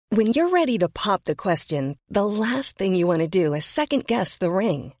When you're ready to pop the question, the last thing you want to do is second-guess the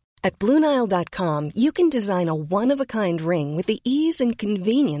ring. At BlueNile.com, you can design a one-of-a-kind ring with the ease and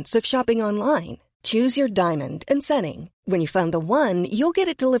convenience of shopping online. Choose your diamond and setting. When you find the one, you'll get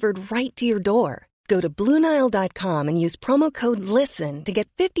it delivered right to your door. Go to BlueNile.com and use promo code LISTEN to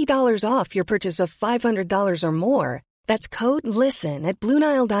get $50 off your purchase of $500 or more. That's code LISTEN at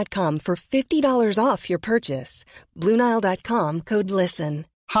BlueNile.com for $50 off your purchase. BlueNile.com, code LISTEN.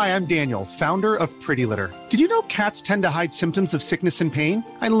 Hi, I'm Daniel, founder of Pretty Litter. Did you know cats tend to hide symptoms of sickness and pain?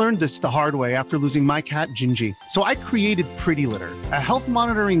 I learned this the hard way after losing my cat, Gingy. So I created Pretty Litter, a health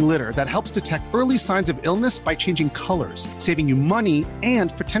monitoring litter that helps detect early signs of illness by changing colors, saving you money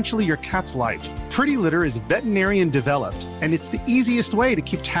and potentially your cat's life. Pretty Litter is veterinarian developed, and it's the easiest way to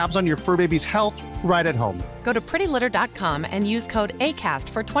keep tabs on your fur baby's health right at home. Go to prettylitter.com and use code ACAST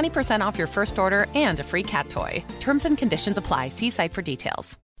for 20% off your first order and a free cat toy. Terms and conditions apply. See site for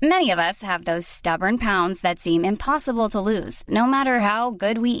details. Many of us have those stubborn pounds that seem impossible to lose, no matter how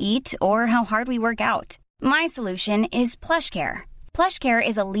good we eat or how hard we work out. My solution is PlushCare. PlushCare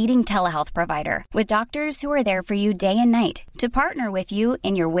is a leading telehealth provider with doctors who are there for you day and night to partner with you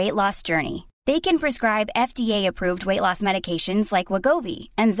in your weight loss journey. They can prescribe FDA-approved weight loss medications like Wegovy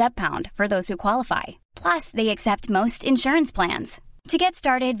and Zepbound for those who qualify. Plus, they accept most insurance plans. To get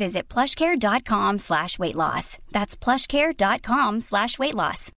started, visit plushcare.com/weightloss. That's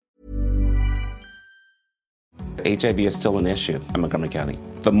plushcare.com/weightloss. HIV is still an issue in Montgomery County.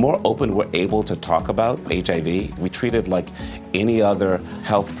 The more open we're able to talk about HIV, we treat it like any other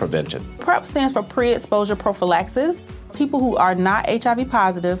health prevention. PrEP stands for pre-exposure prophylaxis. People who are not HIV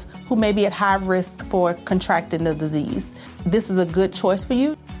positive, who may be at high risk for contracting the disease. This is a good choice for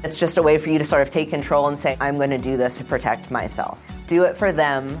you. It's just a way for you to sort of take control and say, I'm going to do this to protect myself. Do it for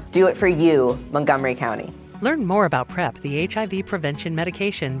them. Do it for you, Montgomery County. Learn more about PrEP, the HIV prevention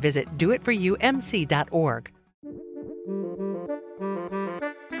medication. Visit doitforyoumc.org.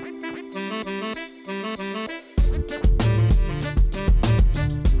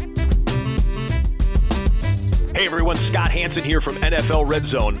 Hey everyone, Scott Hansen here from NFL Red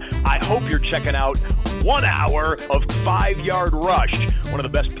Zone. I hope you're checking out 1 hour of 5-Yard Rush, one of the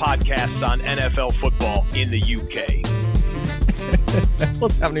best podcasts on NFL football in the UK.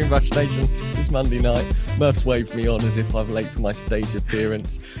 What's happening, Rush Nation? This Monday night, Murph's waved me on as if I'm late for my stage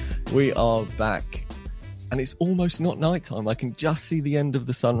appearance. We are back, and it's almost not night time. I can just see the end of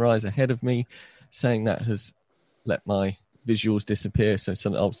the sunrise ahead of me. Saying that has let my visuals disappear, so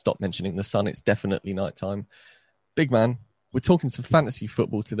I'll stop mentioning the sun. It's definitely night time. Big man, we're talking some fantasy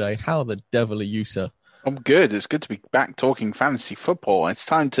football today. How the devil are you, sir? I'm good. It's good to be back talking fantasy football. It's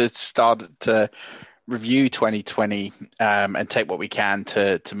time to start to review 2020 and take what we can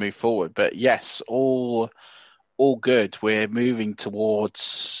to move forward. But yes, all good. We're moving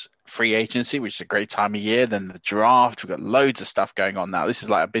towards free agency, which is a great time of year. Then the draft. We've got loads of stuff going on now. This is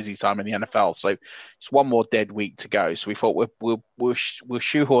like a busy time in the NFL. So it's one more dead week to go. So we thought we'll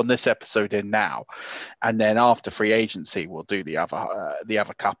shoehorn this episode in now, and then after free agency, we'll do the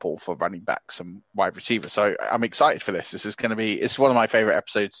other couple for running backs and wide receivers. So I'm excited for this. It's one of my favorite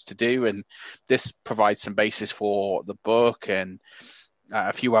episodes to do, and this provides some basis for the book and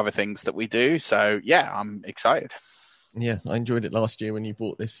a few other things that we do. So yeah, I'm excited. Yeah, I enjoyed it last year when you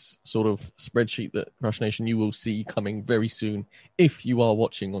bought this sort of spreadsheet that Rush Nation you will see coming very soon if you are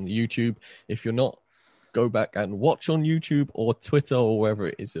watching on the YouTube. If you're not, go back and watch on YouTube or Twitter or wherever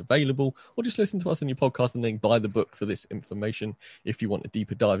it is available, or just listen to us on your podcast and then buy the book for this information if you want a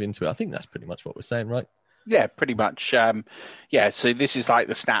deeper dive into it. I think that's pretty much what we're saying, right? Yeah, pretty much. So this is like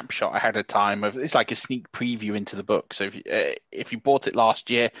the snapshot ahead of time. It's like a sneak preview into the book. So if you bought it last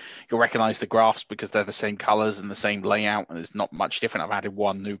year, you'll recognize the graphs because they're the same colors and the same layout, and there's not much different. I've added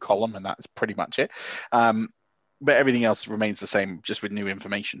one new column, and that's pretty much it. But everything else remains the same, just with new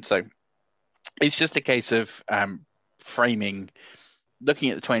information. So it's just a case of framing,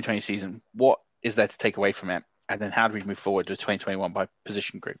 looking at the 2020 season, what is there to take away from it? And then how do we move forward to 2021 by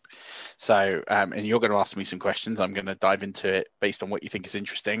position group? So, and you're going to ask me some questions. I'm going to dive into it based on what you think is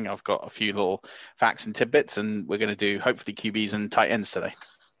interesting. I've got a few little facts and tidbits, and we're going to do hopefully QBs and tight ends today.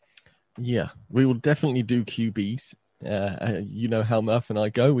 Yeah, we will definitely do QBs. You know how Murph and I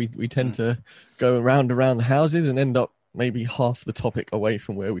go. We tend to go around the houses and end up maybe half the topic away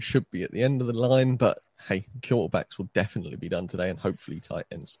from where we should be at the end of the line. But hey, quarterbacks will definitely be done today, and hopefully tight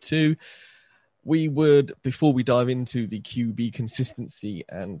ends too. We would, before we dive into the QB consistency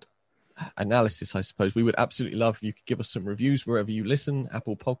and analysis, I suppose, we would absolutely love if you could give us some reviews wherever you listen,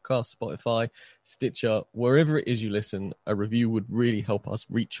 Apple Podcasts, Spotify, Stitcher, wherever it is you listen. A review would really help us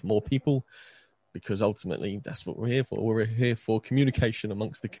reach more people. because ultimately that's what we're here for. We're here for communication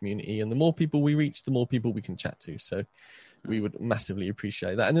amongst the community, and the more people we reach, the more people we can chat to. So we would massively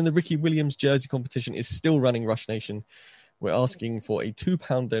appreciate that. And then the Ricky Williams jersey competition is still running, Rush Nation. We're asking for a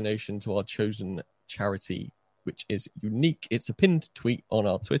 £2 donation to our chosen charity, which is unique. It's a pinned tweet on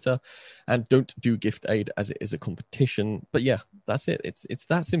our Twitter, and don't do gift aid as it is a competition. But yeah, that's it. It's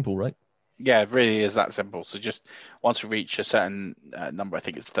that simple, right? Yeah, it really is that simple. So just once we reach a certain number, I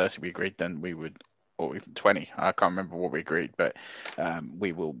think it's 30 we agreed, then we would, or even 20. I can't remember what we agreed, but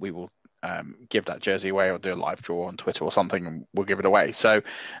we will give that jersey away or do a live draw on Twitter or something, and we'll give it away. So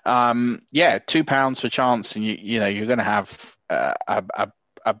yeah, £2 for chance, and you know you're going to have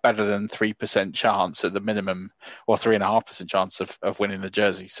a better than 3% chance at the minimum, or 3.5% chance of winning the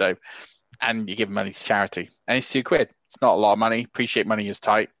jersey. So, and you give money to charity, and it's £2. It's not a lot of money. Appreciate money is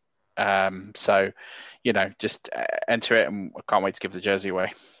tight. So, you know, just enter it, and I can't wait to give the jersey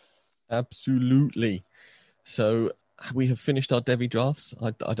away. Absolutely. So we have finished our Devi drafts.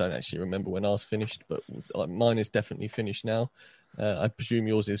 I don't actually remember when ours finished, but mine is definitely finished now. I presume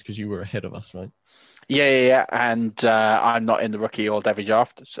yours is because you were ahead of us, right? Yeah. And I'm not in the rookie or Devi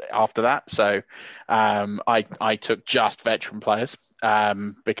draft after that. So I took just veteran players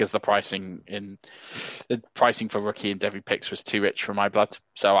because the pricing for rookie and Devi picks was too rich for my blood.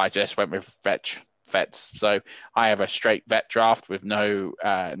 So I just went with vets. So I have a straight vet draft with no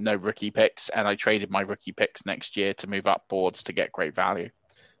rookie picks, and I traded my rookie picks next year to move up boards to get great value.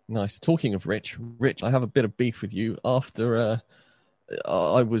 Nice. Talking of Rich, I have a bit of beef with you after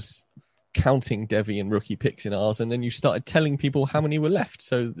I was counting Devi and rookie picks in ours, and then you started telling people how many were left.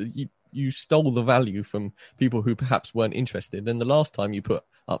 So you stole the value from people who perhaps weren't interested. And the last time you put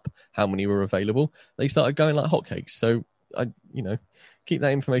up how many were available, they started going like hotcakes. So keep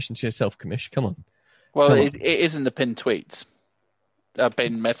that information to yourself, Commish. Come on. Well, it isn't the pinned tweets. A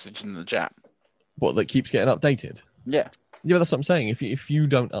pinned message in the chat. What, that keeps getting updated? Yeah. Yeah, that's what I'm saying. If you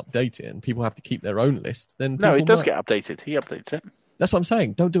don't update it and people have to keep their own list, then no, it does get updated. He updates it. That's what I'm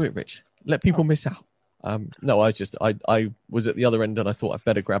saying. Don't do it, Rich. Let people miss out. No, I was at the other end, and I thought I'd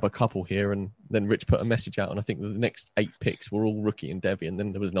better grab a couple here, and then Rich put a message out, and I think the next 8 picks were all rookie and Devi, and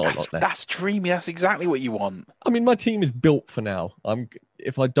then there was not a lot there. That's dreamy. That's exactly what you want. I mean, my team is built for now.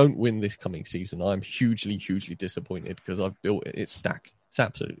 If I don't win this coming season, I'm hugely, hugely disappointed because I've built it. It's stacked. It's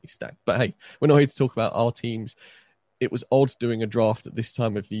absolutely stacked. But hey, we're not here to talk about our teams. It was odd doing a draft at this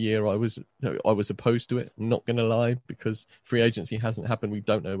time of the year. I was opposed to it. I'm not going to lie, because free agency hasn't happened. We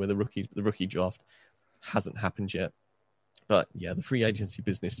don't know where the rookie draft hasn't happened yet. But yeah, the free agency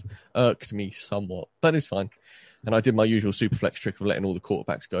business irked me somewhat, but it's fine. And I did my usual super flex trick of letting all the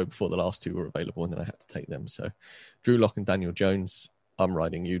quarterbacks go before the last 2 were available, and then I had to take them. So Drew Lock and Daniel Jones, I'm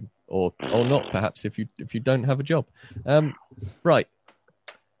riding you, or not, perhaps, if you don't have a job. Right.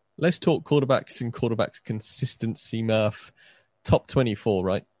 Let's talk quarterbacks and quarterbacks consistency, Murph. Top 24,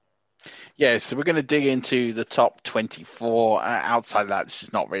 right? Yeah, so we're going to dig into the top 24. Outside of that, this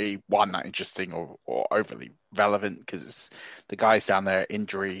is not really one that interesting or overly relevant, because it's the guys down there,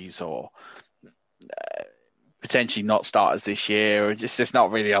 injuries or potentially not starters this year. There's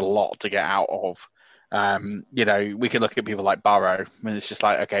not really a lot to get out of. We can look at people like Burrow, and it's just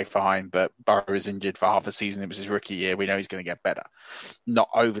like, okay, fine, but Burrow is injured for half a season. It was his rookie year. We know he's going to get better. Not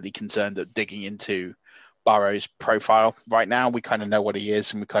overly concerned at digging into Burrow's profile right now. We kind of know what he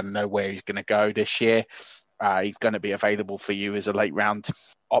is, and we kind of know where he's going to go this year. He's going to be available for you as a late round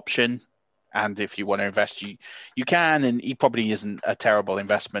option, and if you want to invest, you can, and he probably isn't a terrible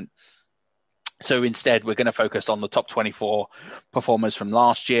investment. So instead, we're going to focus on the top 24 performers from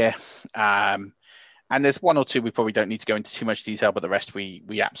last year. And there's 1 or 2 we probably don't need to go into too much detail, but the rest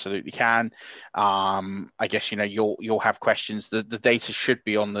we absolutely can. I guess you'll have questions. The data should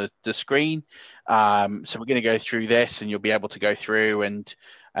be on the screen. So we're going to go through this, and you'll be able to go through, and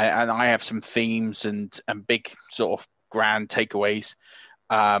I have some themes and big sort of grand takeaways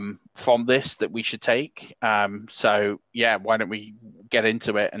from this that we should take. So yeah, why don't we get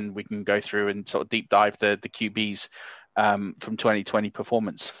into it, and we can go through and sort of deep dive the QBs from 2020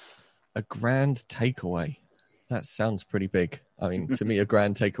 performance. A grand takeaway. That sounds pretty big. I mean, to me, a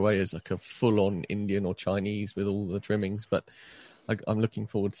grand takeaway is like a full-on Indian or Chinese with all the trimmings. But I'm looking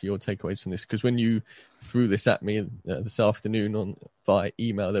forward to your takeaways from this, because when you threw this at me this afternoon via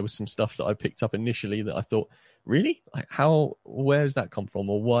email, there was some stuff that I picked up initially that I thought, really? Like, where does that come from,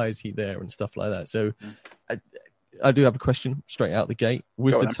 or why is he there, and stuff like that. So I do have a question straight out the gate.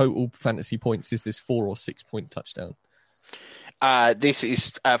 With the total fantasy points, is this 4 or 6 point touchdown? This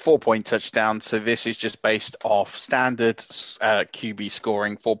is a 4-point touchdown, so this is just based off standard QB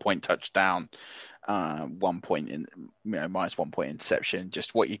scoring, 4-point touchdown. 1 point in, minus 1 point interception.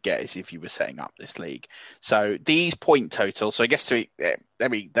 Just what you get is if you were setting up this league. So these point totals. So I guess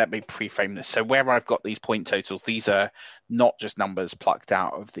let me pre-frame this. So where I've got these point totals, these are not just numbers plucked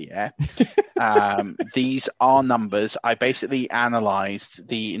out of the air. These are numbers. I basically analyzed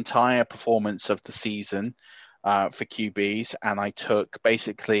the entire performance of the season for QBs, and I took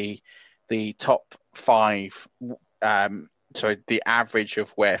basically the top 5. So the average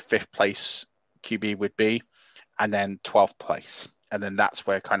of where 5th place QB would be, and then 12th place. And then that's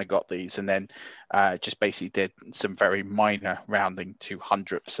where I kind of got these. And then just basically did some very minor rounding to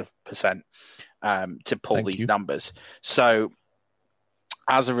hundredths of percent to pull these numbers. So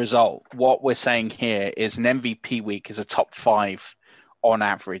as a result, what we're saying here is an MVP week is a top 5 on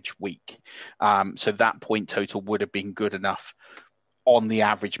average week. So that point total would have been good enough on the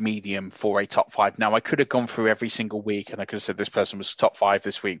average medium for a top 5. Now, I could have gone through every single week and I could have said this person was top 5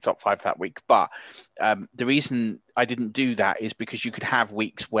 this week, top 5 that week. But the reason I didn't do that is because you could have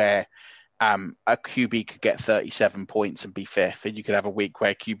weeks where a QB could get 37 points and be 5th, and you could have a week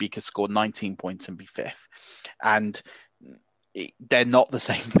where a QB could score 19 points and be 5th. And they're not the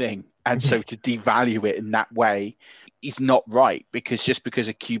same thing. And so to devalue it in that way is not right, because just because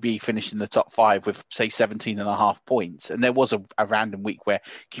a QB finished in the top 5 with, say, 17.5 points, and there was a random week where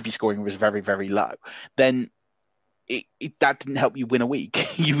QB scoring was very, very low, then that didn't help you win a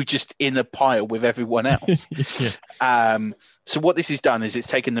week. You were just in a pile with everyone else. So what this has done is it's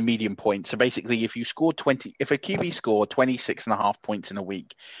taken the median point. So basically, if a QB scored 26.5 points in a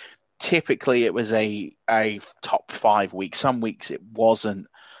week, typically it was a top 5 week. Some weeks it wasn't,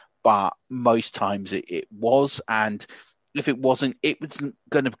 but most times it was. And if it wasn't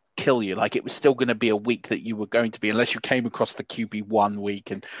going to kill you. Like, it was still going to be a week that you were going to be, unless you came across the QB 1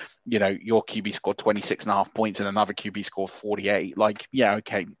 week and, you know, your QB scored 26.5 points and another QB scored 48. Like, yeah,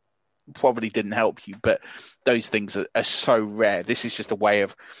 okay, probably didn't help you, but those things are so rare. This is just a way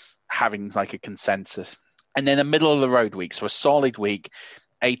of having like a consensus. And then a middle of the road week, so a solid week,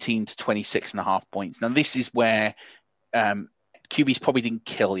 18 to 26.5 points. Now, this is where QBs probably didn't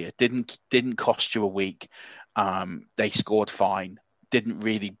kill you, didn't cost you a week. They scored fine, didn't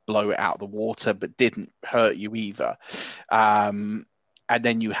really blow it out of the water, but didn't hurt you either. And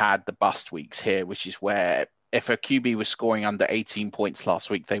then you had the bust weeks here, which is where if a QB was scoring under 18 points last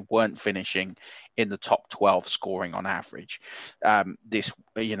week, they weren't finishing in the top 12 scoring on average this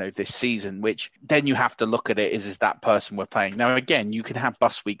season, which then you have to look at it is that person we're playing. Now, again, you can have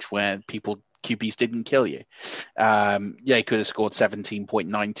bust weeks where QBs didn't kill you. They could have scored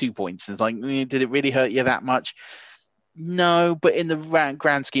 17.92 points. It's like, did it really hurt you that much? No, but in the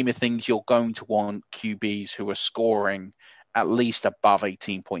grand scheme of things, you're going to want QBs who are scoring at least above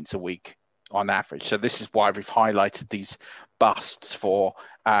 18 points a week on average. So this is why we've highlighted these busts for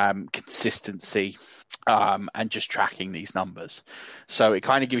consistency and just tracking these numbers. So it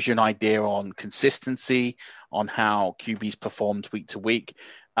kind of gives you an idea on consistency, on how QBs performed week to week.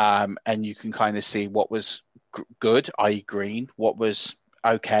 And you can kind of see what was good, i.e. green, what was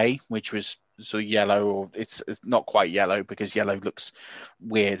okay, which was sort of yellow, or it's not quite yellow because yellow looks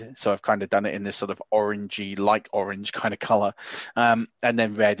weird. So I've kind of done it in this sort of orangey, light orange kind of color. And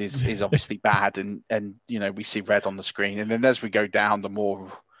then red is obviously bad. And, you know, we see red on the screen. And then as we go down, the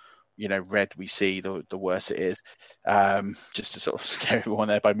more, you know, red we see, the worse it is, just to sort of scare everyone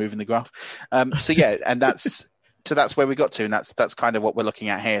there by moving the graph. So yeah, and that's where we got to. And that's kind of what we're looking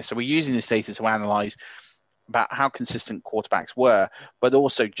at here. So we're using this data to analyze about how consistent quarterbacks were, but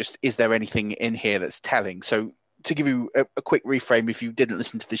also just, is there anything in here that's telling? So to give you a quick reframe, if you didn't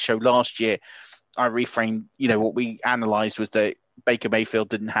listen to the show last year, I reframed, you know, what we analyzed was that Baker Mayfield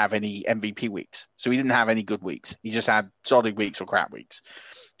didn't have any MVP weeks. So he didn't have any good weeks. He just had solid weeks or crap weeks.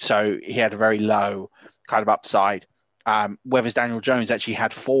 So he had a very low kind of upside. Whereas Daniel Jones actually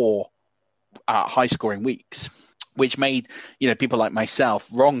had 4 high scoring weeks, which made, you know, people like myself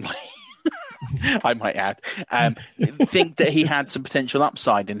wrongly, I might add, think that he had some potential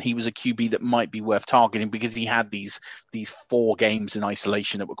upside and he was a QB that might be worth targeting because he had these 4 games in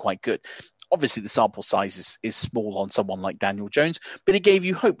isolation that were quite good. Obviously, the sample size is small on someone like Daniel Jones, but it gave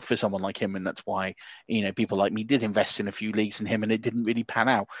you hope for someone like him, and that's why, you know, people like me did invest in a few leagues in him, and it didn't really pan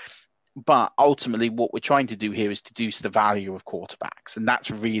out. But ultimately, what we're trying to do here is deduce the value of quarterbacks, and that's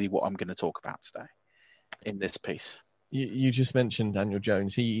really what I'm going to talk about today in this piece. You just mentioned Daniel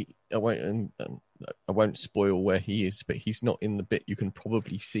Jones. I won't spoil where he is, but he's not in the bit you can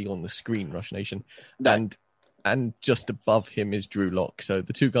probably see on the screen, Rush Nation. No. And just above him is Drew Lock. So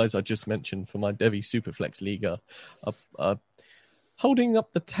the 2 guys I just mentioned for my Devi Superflex League are holding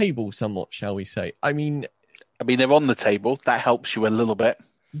up the table somewhat, shall we say. I mean, they're on the table. That helps you a little bit.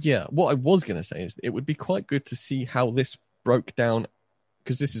 Yeah, what I was going to say is it would be quite good to see how this broke down,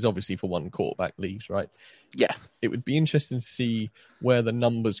 because this is obviously for one quarterback leagues, right? Yeah. It would be interesting to see where the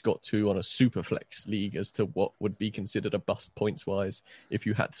numbers got to on a Superflex league as to what would be considered a bust points-wise if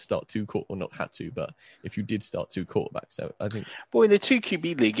you had to start not had to, but if you did start two quarterbacks. So I think... Well, in the 2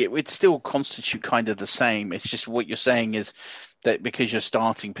 QB league, it would still constitute kind of the same. It's just what you're saying is that because you're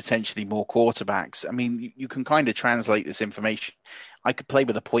starting potentially more quarterbacks, I mean, you can kind of translate this information. I could play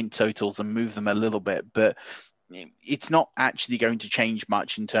with the point totals and move them a little bit, but it's not actually going to change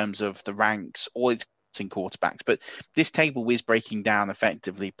much in terms of the ranks or its in quarterbacks. But this table is breaking down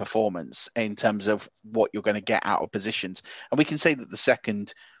effectively performance in terms of what you're going to get out of positions. And we can say that the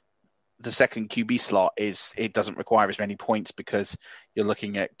second QB slot it doesn't require as many points because you're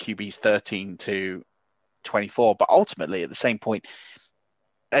looking at QBs 13 to 24. But ultimately, at the same point,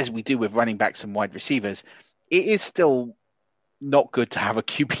 as we do with running backs and wide receivers, it is still not good to have a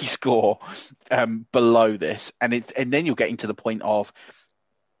QB score below this. And then you're getting to the point of,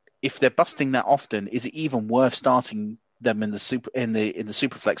 if they're busting that often, is it even worth starting them in the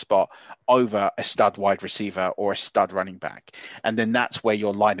superflex spot over a stud wide receiver or a stud running back? And then that's where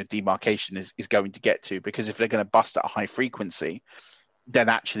your line of demarcation is going to get to, because if they're going to bust at a high frequency, then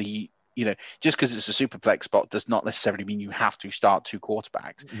actually, just because it's a superflex spot does not necessarily mean you have to start two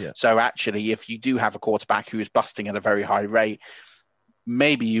quarterbacks. Yeah. So actually, if you do have a quarterback who is busting at a very high rate,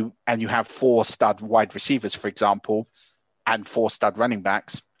 maybe you have 4 stud wide receivers, for example, and 4 stud running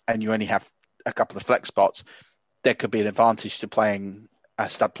backs, and you only have a couple of flex spots, there could be an advantage to playing a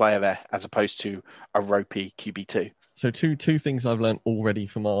stud player there as opposed to a ropey QB2. So two things I've learned already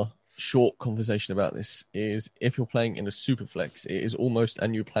from our short conversation about this is, if you're playing in a super flex, it is almost,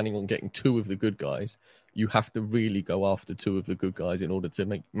 and you're planning on getting 2 of the good guys, you have to really go after 2 of the good guys in order to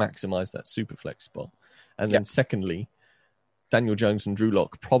maximize that super flex spot. And then secondly, Daniel Jones and Drew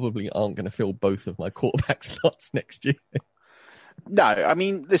Lock probably aren't going to fill both of my quarterback slots next year. No, I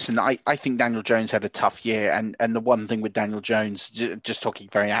mean, listen, I think Daniel Jones had a tough year. And the one thing with Daniel Jones, just talking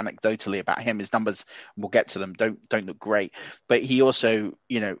very anecdotally about him, his numbers, we'll get to them, don't look great. But he also,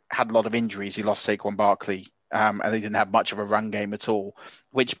 had a lot of injuries. He lost Saquon Barkley, and he didn't have much of a run game at all,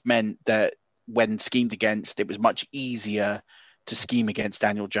 which meant that when schemed against, it was much easier to scheme against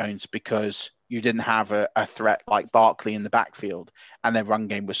Daniel Jones because you didn't have a threat like Barkley in the backfield, and their run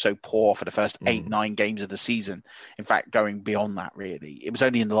game was so poor for the first 8-9 games of the season. In fact, going beyond that, really, it was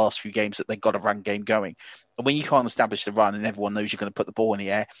only in the last few games that they got a run game going. And when you can't establish the run and everyone knows you're going to put the ball in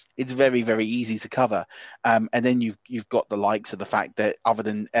the air, it's very, very easy to cover. And then you've got the likes of the fact that other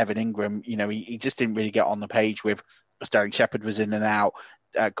than Evan Ingram, he just didn't really get on the page with Sterling Shepard was in and out,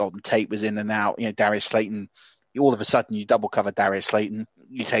 Golden Tate was in and out, Darius Slayton. All of a sudden, you double cover Darius Slayton,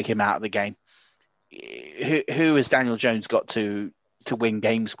 you take him out of the game. Who has Daniel Jones got to win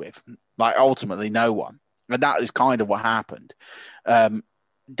games with? Like, ultimately, no one. And that is kind of what happened.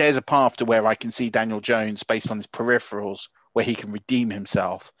 There's a path to where I can see Daniel Jones, based on his peripherals, where he can redeem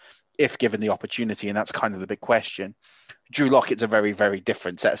himself if given the opportunity, and that's kind of the big question. Drew Lock, it's a very, very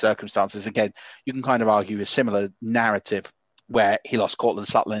different set of circumstances. Again, you can kind of argue a similar narrative where he lost Cortland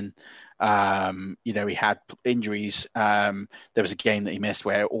Sutton. He had injuries. There was a game that he missed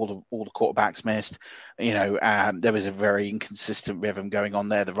where all the quarterbacks missed. There was a very inconsistent rhythm going on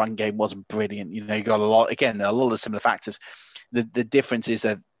there. The run game wasn't brilliant. You got a lot of similar factors. The difference is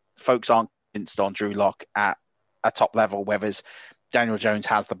that folks aren't convinced on Drew Lock at a top level, whereas Daniel Jones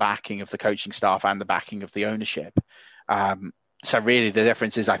has the backing of the coaching staff and the backing of the ownership. So really the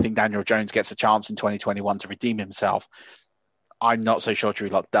difference is, I think Daniel Jones gets a chance in 2021 to redeem himself. I'm not so sure Drew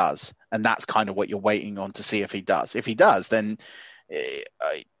Lock does. And that's kind of what you're waiting on to see if he does. If he does, then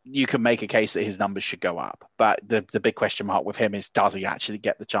you can make a case that his numbers should go up. But the big question mark with him is, does he actually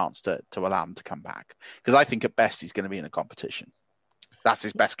get the chance to allow him to come back? Because I think at best he's going to be in the competition. That's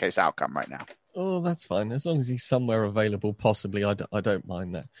his best case outcome right now. Oh, that's fine. As long as he's somewhere available, possibly, I don't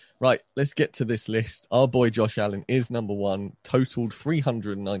mind that. Right, let's get to this list. Our boy Josh Allen is number 1, totaled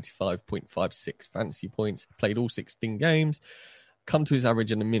 395.56 fantasy points, played all 16 games. Come to his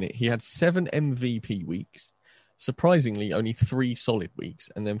average in a minute. He had 7 MVP weeks, surprisingly only 3 solid weeks,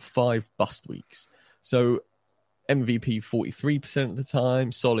 and then 5 bust weeks. So MVP 43% of the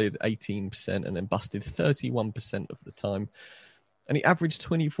time, solid 18%, and then busted 31% of the time. And he averaged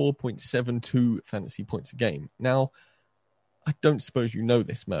 24.72 fantasy points a game. Now, I don't suppose you know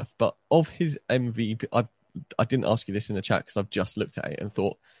this, Murph, but of his MVP, I didn't ask you this in the chat because I've just looked at it and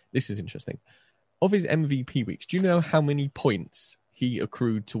thought, this is interesting. Of his MVP weeks, do you know how many points he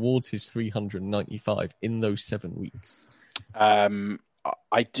accrued towards his 395 in those 7 weeks?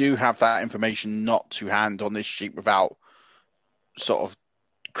 I do have that information not to hand on this sheet without sort of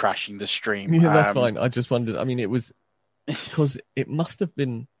crashing the stream. Yeah, that's fine. I just wondered. I mean, it was because it must have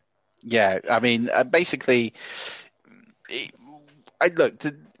been. Yeah, I mean, basically, look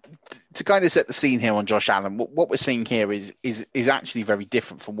to kind of set the scene here on Josh Allen. What we're seeing here is actually very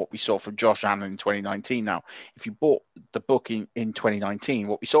different from what we saw from Josh Allen in 2019. Now, if you bought the book in 2019,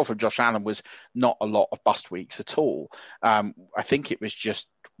 what we saw from Josh Allen was not a lot of bust weeks at all. I think it was just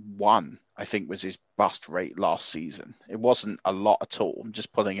one. I think was his bust rate last season. It wasn't a lot at all. I'm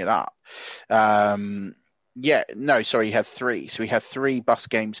just pulling it up. He had 3. So he had 3 bust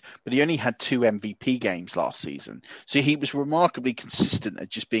games, but he only had 2 MVP games last season. So he was remarkably consistent at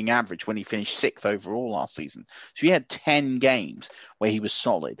just being average when he finished 6th overall last season. So he had 10 games where he was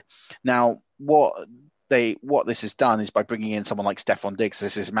solid. Now, what this has done is by bringing in someone like Stephon Diggs,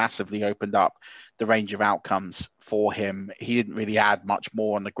 this has massively opened up the range of outcomes for him. He didn't really add much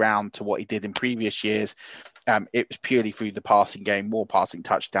more on the ground to what he did in previous years. It was purely through the passing game, more passing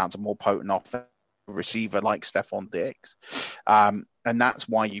touchdowns, and more potent offense. Receiver like Stephon Diggs. And that's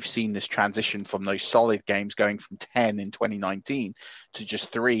why you've seen this transition from those solid games going from 10 in 2019 to just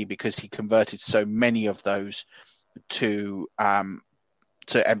 3, because he converted so many of those to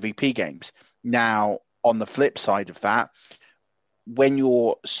MVP games. Now, on the flip side of that, when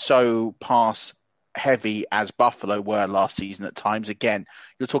you're so pass heavy as Buffalo were last season at times, again,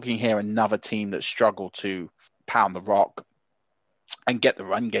 you're talking here another team that struggled to pound the rock and get the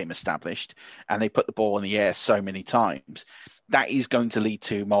run game established, and they put the ball in the air so many times. That is going to lead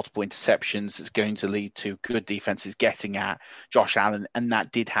to multiple interceptions. It's going to lead to good defenses getting at Josh Allen, and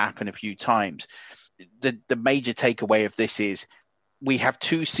that did happen a few times. The major takeaway of this is we have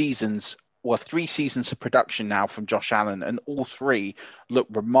 3 seasons of production now from Josh Allen, and all 3 look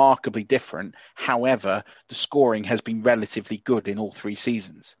remarkably different. However, the scoring has been relatively good in all 3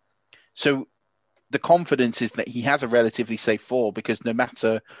 seasons. So the confidence is that he has a relatively safe floor, because no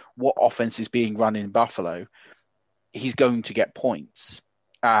matter what offense is being run in Buffalo, he's going to get points.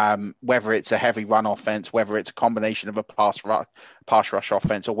 Whether it's a heavy run offense, whether it's a combination of a pass rush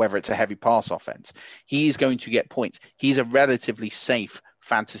offense, or whether it's a heavy pass offense, he is going to get points. He's a relatively safe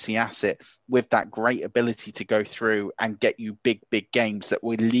fantasy asset with that great ability to go through and get you big games that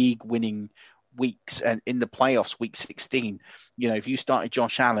were league-winning weeks. And in the playoffs, week 16, if you started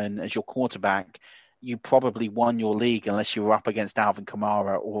Josh Allen as your quarterback, you probably won your league unless you were up against Alvin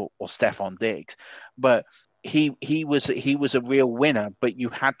Kamara or Stephon Diggs. But he was a real winner, but you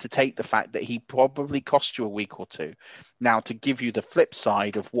had to take the fact that he probably cost you a week or 2. Now, to give you the flip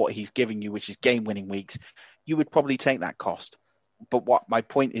side of what he's giving you, which is game-winning weeks, you would probably take that cost. But what my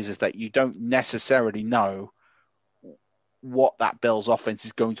point is that you don't necessarily know what that Bills offense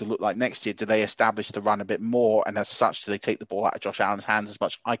is going to look like next year. Do they establish the run a bit more, and as such, do they take the ball out of Josh Allen's hands as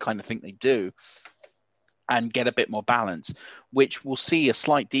much? I kind of think they do, and get a bit more balance, which will see a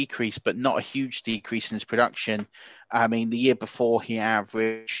slight decrease, but not a huge decrease in his production. I mean, the year before he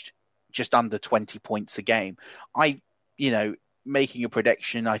averaged just under 20 points a game. Making a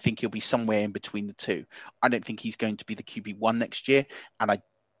prediction, I think he'll be somewhere in between the 2. I don't think he's going to be the QB1 next year, and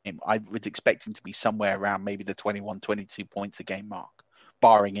I would expect him to be somewhere around maybe the 21, 22 points a game mark,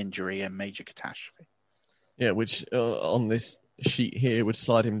 barring injury and major catastrophe. Yeah, which on this sheet here would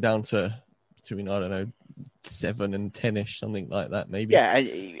slide him down to between, 7 and 10-ish, something like that, maybe. Yeah,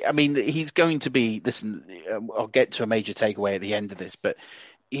 I mean, he's going to be, listen, I'll get to a major takeaway at the end of this, but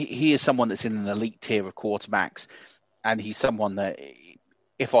he is someone that's in an elite tier of quarterbacks, and he's someone that,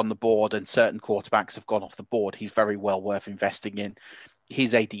 if on the board and certain quarterbacks have gone off the board, he's very well worth investing in.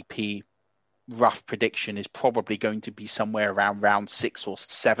 His ADP rough prediction is probably going to be somewhere around round 6 or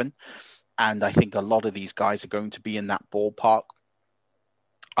 7. And I think a lot of these guys are going to be in that ballpark.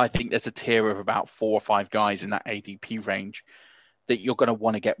 I think there's a tier of about 4 or 5 guys in that ADP range that you're going to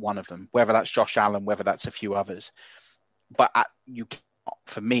want to get one of them, whether that's Josh Allen, whether that's a few others. But you cannot,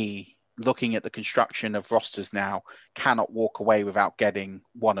 for me, looking at the construction of rosters now, cannot walk away without getting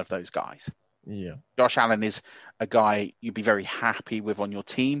one of those guys. Yeah. Josh Allen is a guy you'd be very happy with on your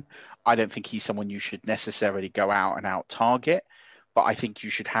team. I don't think he's someone you should necessarily go out and out target, but I think you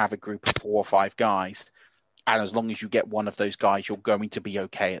should have a group of 4 or 5 guys. And as long as you get one of those guys, you're going to be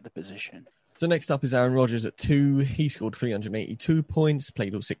okay at the position. So next up is Aaron Rodgers at 2. He scored 382 points,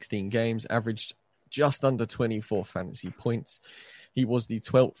 played all 16 games, averaged just under 24 fantasy points. He was the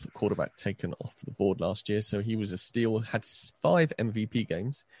 12th quarterback taken off the board last year, so he was a steal, had 5 MVP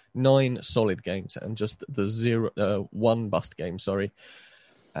games, 9 solid games, and just the 1 bust game, so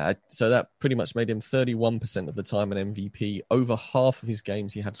that pretty much made him 31% of the time an MVP. Over half of his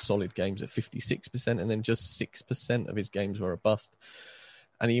games, he had solid games at 56%, and then just 6% of his games were a bust.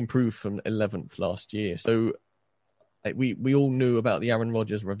 And he improved from 11th last year. So We all knew about the Aaron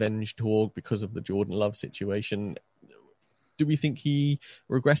Rodgers revenge tour because of the Jordan Love situation. Do we think he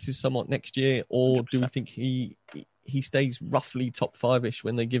regresses somewhat next year, or 100%. Do we think he stays roughly top 5-ish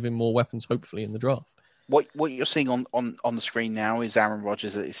when they give him more weapons, hopefully, in the draft? What you're seeing on the screen now is Aaron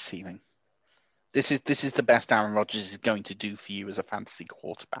Rodgers at his ceiling. This is the best Aaron Rodgers is going to do for you as a fantasy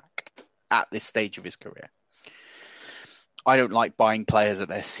quarterback at this stage of his career. I don't like buying players at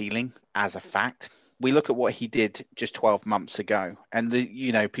their ceiling as a fact. We look at what he did just 12 months ago, and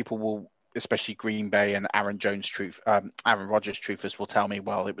people will, especially Green Bay and Aaron Rodgers truthers will tell me,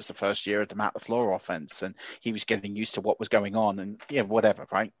 well, it was the first year of the Matt LaFleur offense and he was getting used to what was going on and whatever,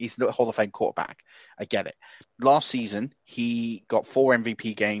 right? He's the Hall of Fame quarterback. I get it. Last season, he got 4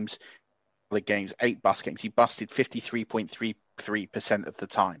 MVP games, 8 bust games. He busted 53.33% of the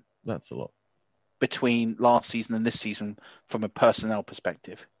time. That's a lot. Between last season and this season, from a personnel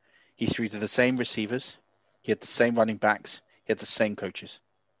perspective, he threw to the same receivers. He had the same running backs. He had the same coaches.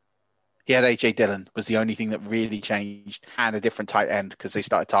 He had A.J. Dillon was the only thing that really changed, and a different tight end because they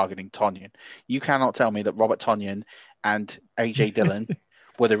started targeting Tonyan. You cannot tell me that Robert Tonyan and A.J. Dillon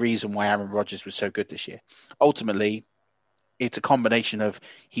were the reason why Aaron Rodgers was so good this year. Ultimately, it's a combination of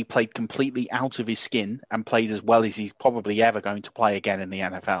he played completely out of his skin and played as well as he's probably ever going to play again in the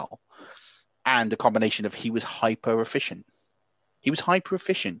NFL, and a combination of he was hyper efficient.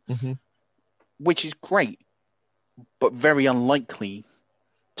 Mm-hmm. Which is great, but very unlikely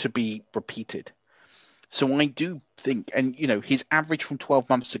to be repeated. So I do think, and his average from 12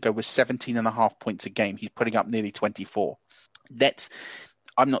 months ago was 17.5 points a game. He's putting up nearly 24.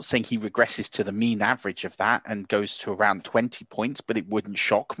 I'm not saying he regresses to the mean average of that and goes to around 20 points, but it wouldn't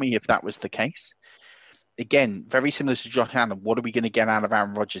shock me if that was the case. Again, very similar to Josh Allen. What are we going to get out of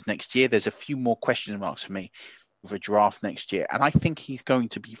Aaron Rodgers next year? There's a few more question marks for me with a draft next year, and I think he's going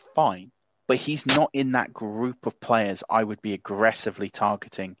to be fine. But he's not in that group of players I would be aggressively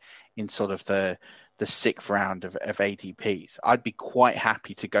targeting in sort of the 6th round of ADPs. I'd be quite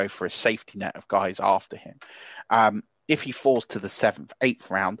happy to go for a safety net of guys after him. If he falls to the 7th,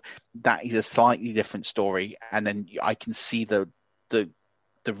 8th round, that is a slightly different story, and then I can see the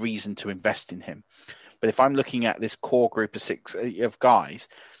reason to invest in him. But if I'm looking at this core group of 6 of guys,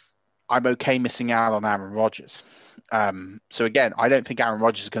 I'm okay missing out on Aaron Rodgers. So again, I don't think Aaron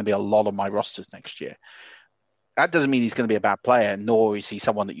Rodgers is going to be a lot of my rosters next year. That doesn't mean he's going to be a bad player, nor is he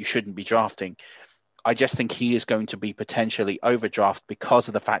someone that you shouldn't be drafting. I just think he is going to be potentially overdrafted because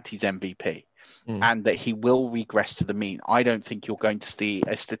of the fact he's MVP and that he will regress to the mean. I don't think you're going to see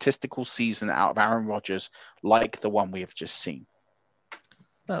a statistical season out of Aaron Rodgers like the one we have just seen.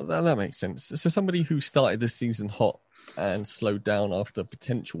 That makes sense. So somebody who started this season hot and slowed down after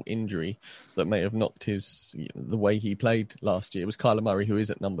potential injury that may have knocked the way he played last year was Kyler Murray, who is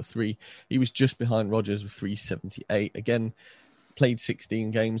at number 3. He was just behind Rodgers with 378. Again, played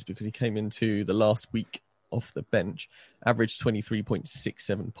 16 games because he came into the last week off the bench, averaged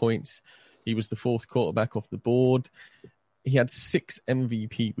 23.67 points. He was the 4th quarterback off the board. He had 6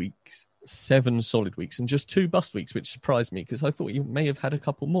 MVP weeks, 7 solid weeks, and just 2 bust weeks, which surprised me because I thought he may have had a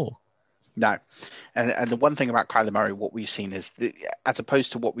couple more. No. And the one thing about Kyler Murray, what we've seen is, as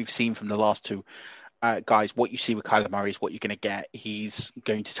opposed to what we've seen from the last 2 guys, what you see with Kyler Murray is what you're going to get. He's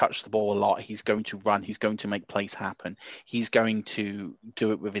going to touch the ball a lot. He's going to run. He's going to make plays happen. He's going to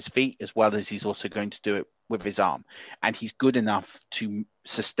do it with his feet as well as he's also going to do it with his arm. And he's good enough to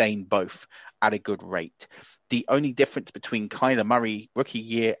sustain both at a good rate. The only difference between Kyler Murray rookie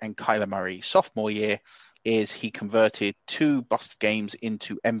year and Kyler Murray sophomore year is he converted 2 bust games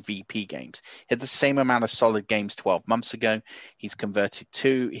into MVP games. He had the same amount of solid games 12 months ago. He's converted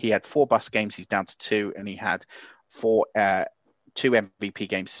 2. He had 4 bust games. He's down to 2, and he had 4 MVP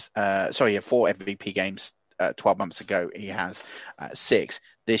games. He had 4 MVP games 12 months ago. He has 6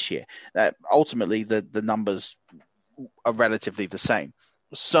 this year. Ultimately, the numbers are relatively the same.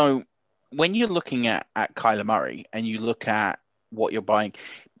 So when you're looking at Kyler Murray and you look at what you're buying,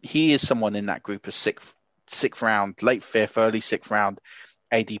 he is someone in that group of 6th round, late 5th, early 6th round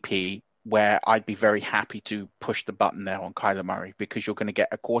ADP, where I'd be very happy to push the button there on Kyler Murray because you're going to get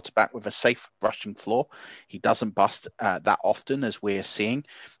a quarterback with a safe rushing floor. He doesn't bust that often, as we're seeing.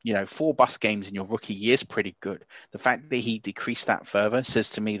 4 bust games in your rookie year is pretty good. The fact that he decreased that further says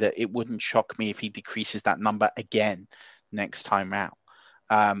to me that it wouldn't shock me if he decreases that number again next time out.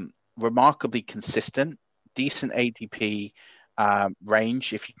 Remarkably consistent, decent ADP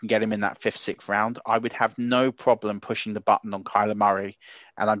range. If you can get him in that 5th, 6th round, I would have no problem pushing the button on Kyler Murray.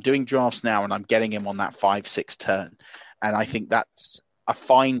 And I'm doing drafts now and I'm getting him on that 5-6 turn. And I think that's a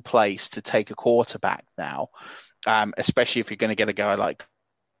fine place to take a quarterback now, especially if you're going to get a guy like,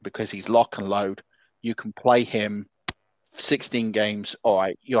 because he's lock and load. You can play him 16 games, all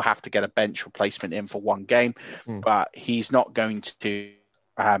right, you'll have to get a bench replacement in for one game, but he's not going to.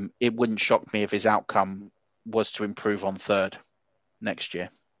 It wouldn't shock me if his outcome was to improve on third next year.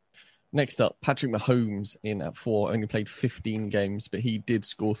 Next up, Patrick Mahomes in at 4, only played 15 games, but he did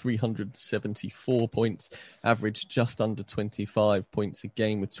score 374 points, averaged just under 25 points a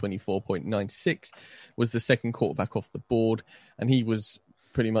game with 24.96, was the second quarterback off the board, and he was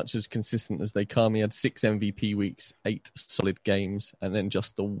pretty much as consistent as they come. He had 6 MVP weeks, 8 solid games, and then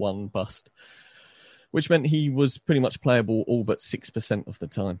just the 1 bust, which meant he was pretty much playable all but 6% of the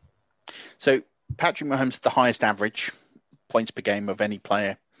time. So Patrick Mahomes, the highest average points per game of any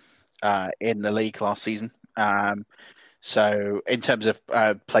player in the league last season. So in terms of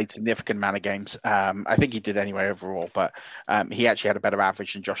played significant amount of games, I think he did anyway overall, but he actually had a better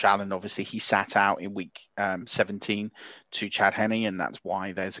average than Josh Allen. Obviously, he sat out in week 17 to Chad Henne, and that's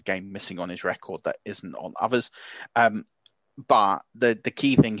why there's a game missing on his record that isn't on others. But the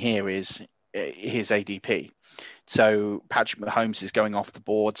key thing here is his ADP. So Patrick Mahomes is going off the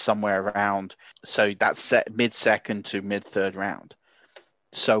board somewhere around, so that's set mid-second to mid-third round.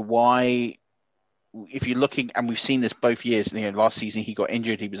 So why, if you're looking, and we've seen this both years, last season he got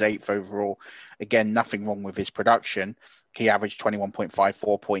injured, he was 8th overall. Again, nothing wrong with his production. He averaged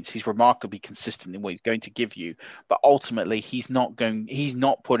 21.54 points. He's remarkably consistent in what he's going to give you, but ultimately he's not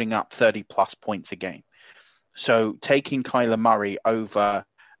putting up 30 plus points a game. So taking Kyler Murray over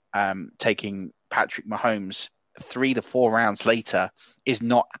taking Patrick Mahomes 3 to 4 rounds later is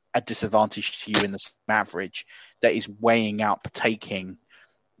not a disadvantage to you in the average that is weighing out taking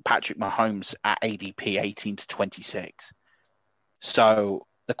Patrick Mahomes at ADP 18 to 26. So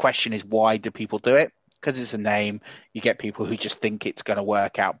the question is, why do people do it? Because it's a name. You get people who just think it's going to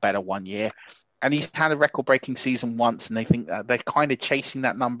work out better one year. And he's had a record-breaking season once, and they think that they're kind of chasing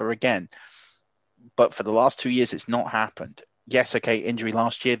that number again. But for the last 2 years, it's not happened. Yes, okay, injury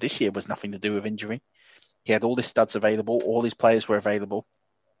last year. This year was nothing to do with injury. He had all his studs available. All his players were available.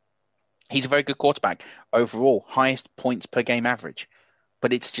 He's a very good quarterback. Overall, highest points per game average.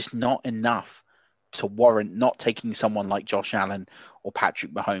 But it's just not enough to warrant not taking someone like Josh Allen or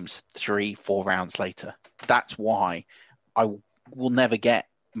Patrick Mahomes 3-4 rounds later. That's why I will never get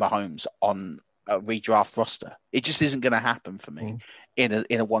Mahomes on a redraft roster. It just isn't going to happen for me in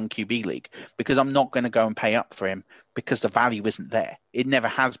a 1 QB league, because I'm not going to go and pay up for him because the value isn't there. It never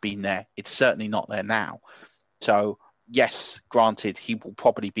has been there. It's certainly not there now. So yes, granted, he will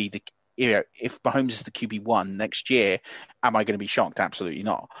probably be if Mahomes is the QB1 next year, am I going to be shocked? Absolutely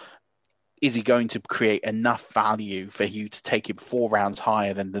not. Is he going to create enough value for you to take him 4 rounds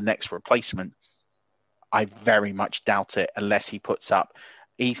higher than the next replacement? I very much doubt it, unless he's going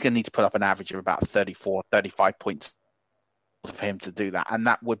to need to put up an average of about 34, 35 points for him to do that. And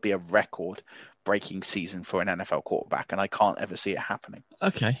that would be a record-breaking season for an NFL quarterback, and I can't ever see it happening.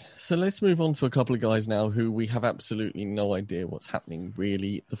 Okay, so let's move on to a couple of guys now who we have absolutely no idea what's happening,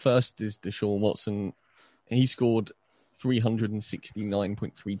 really. The first is Deshaun Watson. He scored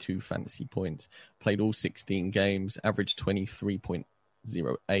 369.32 fantasy points, played all 16 games, averaged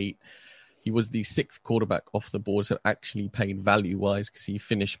 23.08. He was the 6th quarterback off the board, so actually paid value-wise because he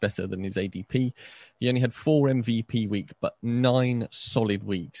finished better than his ADP. He only had 4 MVP weeks, but 9 solid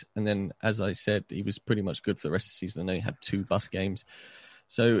weeks. And then, as I said, he was pretty much good for the rest of the season and only had 2 bust games.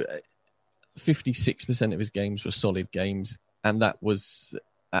 So 56% of his games were solid games, and that was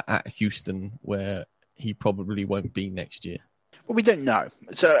at Houston, where he probably won't be next year. Well, we don't know.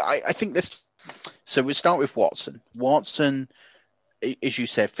 So I think this. So we'll start with Watson. Watson, as you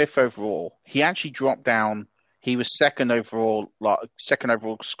said, 5th overall. He actually dropped down. He was second overall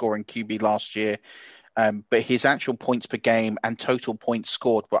scoring QB last year, but his actual points per game and total points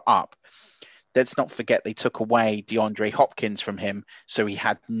scored were up. Let's not forget they took away DeAndre Hopkins from him, so he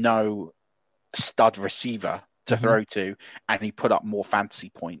had no stud receiver to throw to, and he put up more fantasy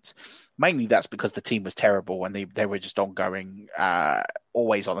points. Mainly that's because the team was terrible and they were just ongoing,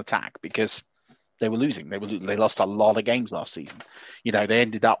 always on attack, because they were losing. They lost a lot of games last season. They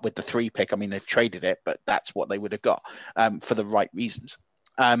ended up with the 3 pick. I mean, they've traded it, but that's what they would have got for the right reasons.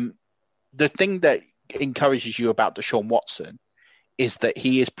 The thing that encourages you about Deshaun Watson is that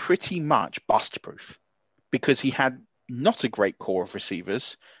he is pretty much bust-proof, because he had not a great core of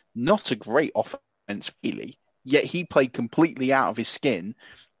receivers, not a great offense really, yet he played completely out of his skin,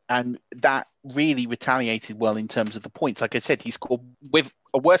 and that really retaliated well in terms of the points. Like I said, he scored with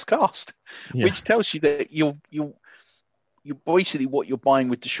a worse cast, which tells you that you're basically, what you're buying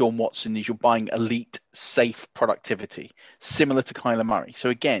with Deshaun Watson is you're buying elite, safe productivity, similar to Kyler Murray. So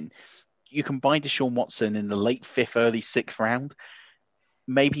again, you can buy Deshaun Watson in the late 5th, early 6th round,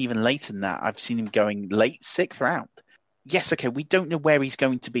 maybe even later than that. I've seen him going late 6th round. yes, okay, we don't know where he's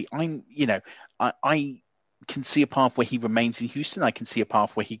going to be. I can see a path where he remains in Houston. I can see a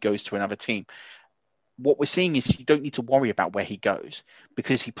path where he goes to another team. What we're seeing is you don't need to worry about where he goes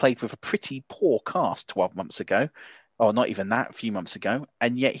because he played with a pretty poor cast 12 months ago, or not even that, a few months ago,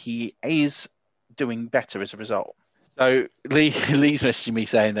 and yet he is doing better as a result. So Lee's messaging me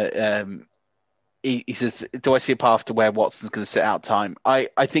saying that he says, do I see a path to where Watson's going to sit out time? I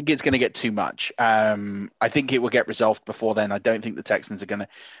think it's going to get too much. I think it will get resolved before then. I don't think the Texans are going to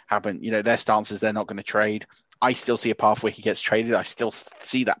happen. Their stance is they're not going to trade. I still see a path where he gets traded. I still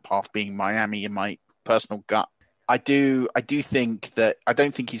see that path being Miami in my personal gut. I do think that I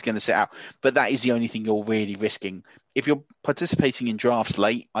don't think he's going to sit out, but that is the only thing you're really risking. If you're participating in drafts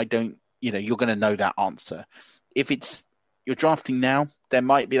late, you're going to know that answer. If you're drafting now, there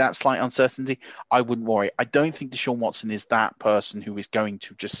might be that slight uncertainty. I wouldn't worry. I don't think Deshaun Watson is that person who is going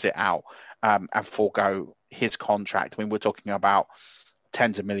to just sit out and forego his contract. I mean, we're talking about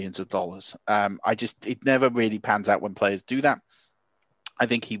tens of millions of dollars. It never really pans out when players do that. I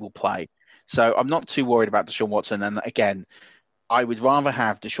think he will play. So I'm not too worried about Deshaun Watson. And again, I would rather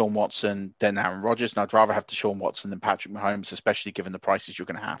have Deshaun Watson than Aaron Rodgers, and I'd rather have Deshaun Watson than Patrick Mahomes, especially given the prices you're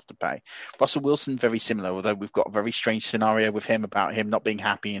going to have to pay. Russell Wilson, very similar, although we've got a very strange scenario with him about him not being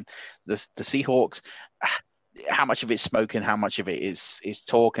happy in the Seahawks. How much of it's smoke and how much of it is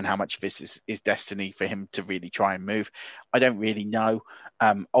talk and how much of it is destiny for him to really try and move? I don't really know.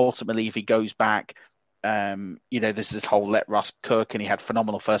 Ultimately, if he goes back, there's this whole let Russ cook, and he had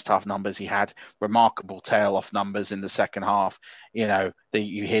phenomenal first half numbers. He had remarkable tail off numbers in the second half. You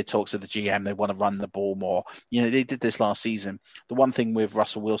hear talks of the GM, they want to run the ball more. They did this last season. The one thing with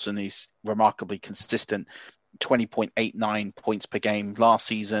Russell Wilson, he's remarkably consistent. 20.89 points per game last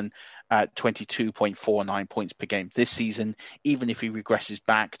season, 22.49 points per game this season. Even if he regresses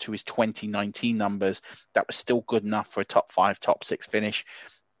back to his 2019 numbers, that was still good enough for a top 5, top 6 finish.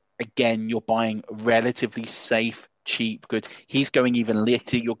 Again, you're buying relatively safe, cheap, good. He's going even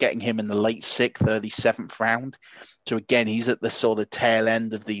later. You're getting him in the late 6th, early 7th round. So again, he's at the sort of tail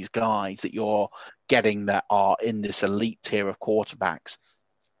end of these guys that you're getting that are in this elite tier of quarterbacks.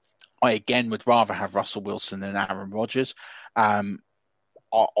 I, again, would rather have Russell Wilson than Aaron Rodgers. On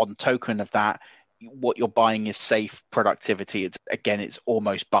token of that, what you're buying is safe productivity. It's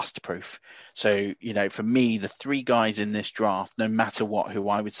almost bust proof. So, for me, the 3 guys in this draft, no matter what, who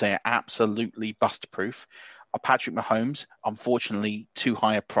I would say are absolutely bust proof, are Patrick Mahomes. Unfortunately, too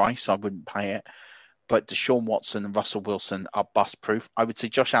high a price. I wouldn't pay it. But Deshaun Watson and Russell Wilson are bust proof. I would say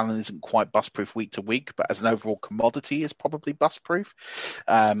Josh Allen isn't quite bust proof week to week, but as an overall commodity is probably bust proof.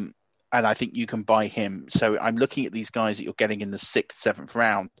 And I think you can buy him. So I'm looking at these guys that you're getting in the 6th, 7th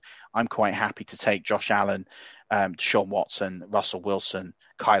round. I'm quite happy to take Josh Allen, Deshaun Watson, Russell Wilson,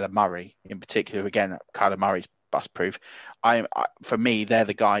 Kyler Murray in particular. Again, Kyler Murray's bust proof. For me, they're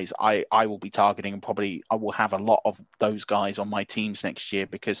the guys I will be targeting, and probably I will have a lot of those guys on my teams next year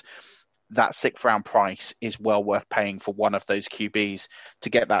because that 6th round price is well worth paying for one of those QBs to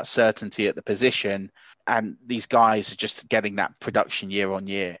get that certainty at the position. And these guys are just getting that production year on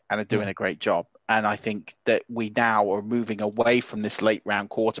year and are doing a great job. And I think that we now are moving away from this late round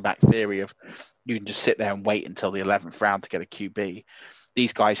quarterback theory of you can just sit there and wait until the 11th round to get a QB.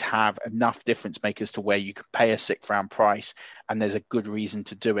 These guys have enough difference makers to where you can pay a 6th round price, and there's a good reason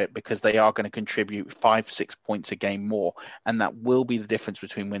to do it because they are going to contribute 5-6 points a game more, and that will be the difference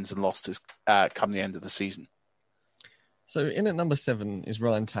between wins and losses come the end of the season. So in at number 7 is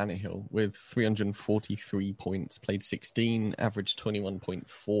Ryan Tannehill with 343 points, played 16, averaged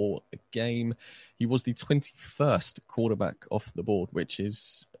 21.4 a game. He was the 21st quarterback off the board, which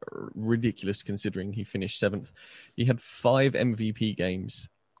is ridiculous considering he finished 7th. He had 5 MVP games,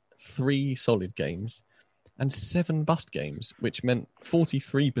 3 solid games, and 7 bust games, which meant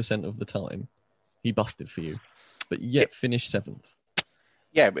 43% of the time he busted for you, but yet finished 7th.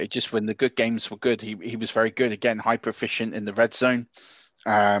 Yeah, but just when the good games were good, he was very good. Again, hyper efficient in the red zone,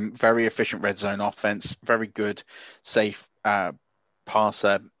 very efficient red zone offense, very good, safe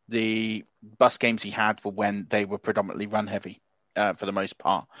passer. The bust games he had were when they were predominantly run heavy for the most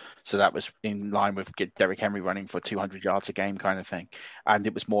part. So that was in line with Derrick Henry running for 200 yards a game kind of thing. And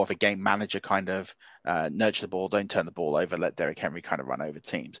it was more of a game manager kind of nurture the ball, don't turn the ball over, let Derrick Henry kind of run over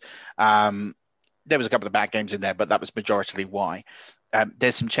teams. There was a couple of bad games in there, but that was majority why.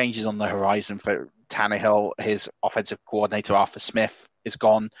 There's some changes on the horizon for Tannehill. His offensive coordinator, Arthur Smith, is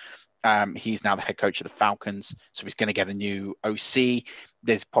gone. He's now the head coach of the Falcons, so he's going to get a new OC.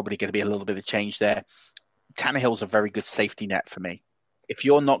 There's probably going to be a little bit of change there. Tannehill's a very good safety net for me. If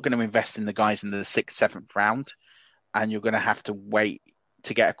you're not going to invest in the guys in the 6th, 7th round, and you're going to have to wait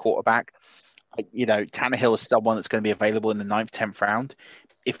to get a quarterback, Tannehill is someone that's going to be available in the 9th, 10th round.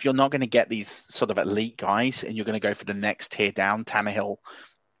 If you're not going to get these sort of elite guys and you're going to go for the next tier down, Tannehill,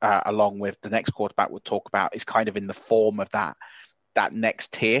 along with the next quarterback we'll talk about, is kind of in the form of that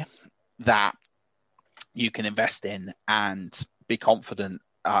next tier that you can invest in and be confident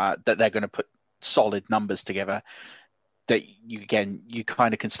that they're going to put solid numbers together, that you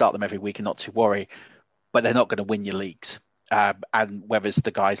kind of can start them every week and not to worry, but they're not going to win your leagues. And whether it's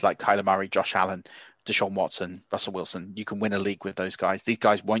the guys like Kyler Murray, Josh Allen, Deshaun Watson, Russell Wilson, you can win a league with those guys. These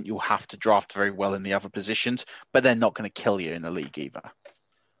guys you'll have to draft very well in the other positions, but they're not going to kill you in the league either.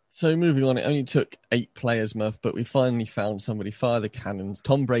 So moving on, it only took 8 players, Murph, but we finally found somebody. Fire the cannons.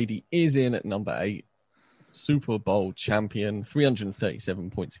 Tom Brady is in at number 8. Super Bowl champion, 337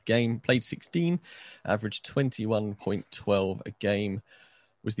 points a game, played 16, averaged 21.12 a game,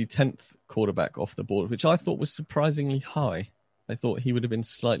 was the 10th quarterback off the board, which I thought was surprisingly high. I thought he would have been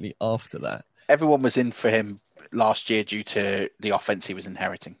slightly after that. Everyone was in for him last year due to the offense he was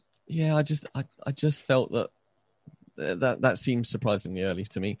inheriting. Yeah, I just felt that seemed surprisingly early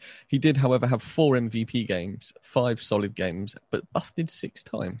to me. He did, however, have 4 MVP games, 5 solid games, but busted 6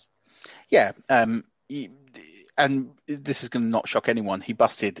 times. Yeah, and this is going to not shock anyone. He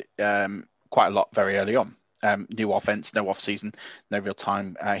busted quite a lot very early on. New offense, no off season, no real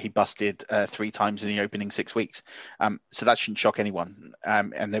time. He busted 3 times in the opening 6 weeks. So that shouldn't shock anyone.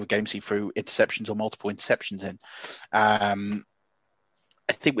 And there were games he threw interceptions or multiple interceptions in.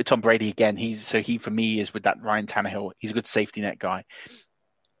 I think with Tom Brady again, he for me is with that Ryan Tannehill. He's a good safety net guy.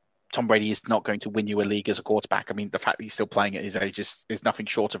 Tom Brady is not going to win you a league as a quarterback. I mean, the fact that he's still playing at his age is nothing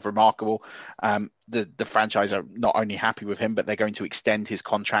short of remarkable. The franchise are not only happy with him, but they're going to extend his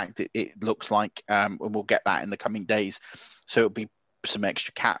contract, it looks like, and we'll get that in the coming days. So it'll be some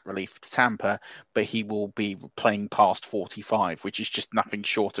extra cap relief to Tampa, but he will be playing past 45, which is just nothing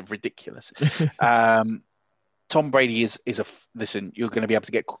short of ridiculous. Tom Brady listen, you're going to be able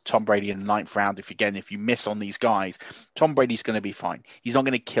to get Tom Brady in the 9th round. If you miss on these guys, Tom Brady's going to be fine. He's not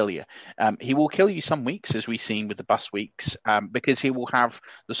going to kill you. He will kill you some weeks, as we've seen with the bust weeks, because he will have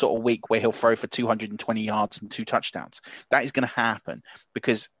the sort of week where he'll throw for 220 yards and 2 touchdowns. That is going to happen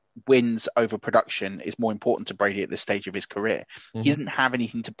because wins over production is more important to Brady at this stage of his career. Mm-hmm. He doesn't have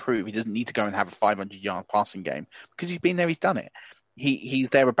anything to prove. He doesn't need to go and have a 500-yard passing game because he's been there, he's done it. He's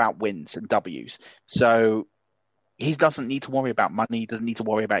there about wins and W's. So he doesn't need to worry about money. He doesn't need to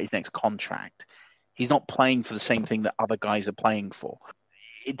worry about his next contract. He's not playing for the same thing that other guys are playing for.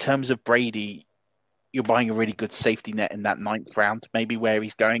 In terms of Brady, you're buying a really good safety net in that 9th round, maybe where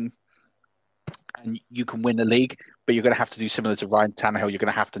he's going, and you can win the league, but you're going to have to do similar to Ryan Tannehill. You're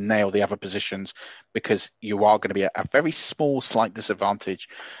going to have to nail the other positions because you are going to be at a very small, slight disadvantage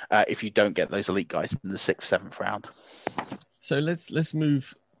if you don't get those elite guys in the 6th, 7th round. So let's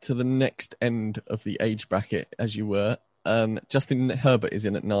move to the next end of the age bracket, as you were. Justin Herbert is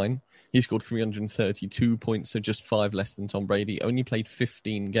in at 9. He scored 332 points, so just 5 less than Tom Brady. Only played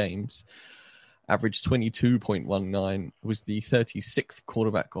 15 games. Averaged 22.19. Was the 36th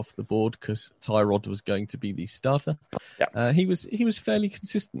quarterback off the board because Tyrod was going to be the starter. Yep. He was fairly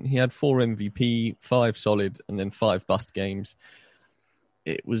consistent. He had 4 MVP, 5 solid, and then 5 bust games.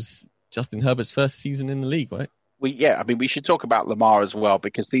 It was Justin Herbert's first season in the league, right? We should talk about Lamar as well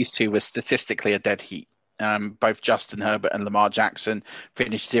because these two were statistically a dead heat. Both Justin Herbert and Lamar Jackson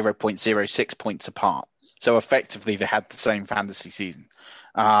finished 0.06 points apart. So effectively, they had the same fantasy season.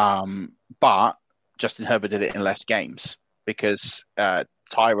 But Justin Herbert did it in less games because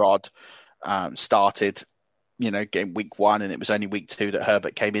Tyrod started, game week 1, and it was only week 2 that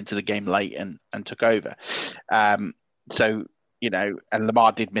Herbert came into the game late and took over. And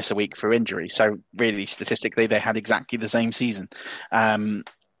Lamar did miss a week for injury. So really, statistically, they had exactly the same season.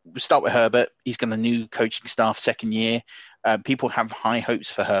 We'll start with Herbert. He's got a new coaching staff, 2nd year. People have high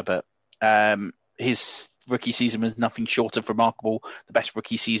hopes for Herbert. His rookie season was nothing short of remarkable. The best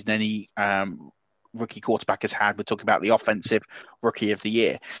rookie season any rookie quarterback has had. We're talking about the offensive rookie of the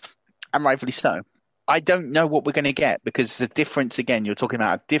year. And rightfully so. I don't know what we're going to get because it's a difference. Again, you're talking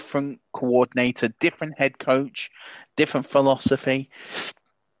about a different coordinator, different head coach, different philosophy.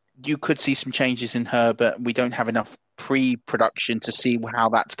 You could see some changes in Herbert. We don't have enough pre-production to see how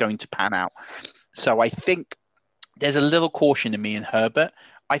that's going to pan out. So I think there's a little caution in me in Herbert.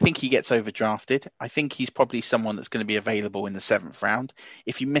 I think he gets overdrafted. I think he's probably someone that's going to be available in the 7th round.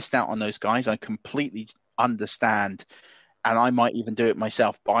 If you missed out on those guys, I completely understand. And I might even do it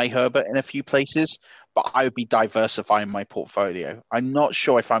myself, buy Herbert in a few places, but I would be diversifying my portfolio. I'm not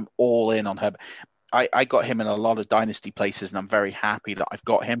sure if I'm all in on Herbert. I got him in a lot of dynasty places, and I'm very happy that I've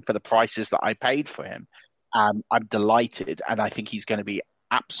got him for the prices that I paid for him. I'm delighted, and I think he's going to be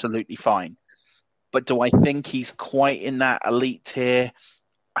absolutely fine. But do I think he's quite in that elite tier?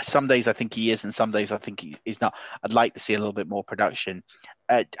 Some days I think he is, and some days I think he's not. I'd like to see a little bit more production.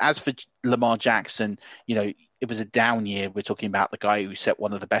 As for Lamar Jackson, it was a down year. We're talking about the guy who set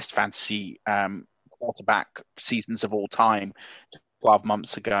one of the best fantasy quarterback seasons of all time 12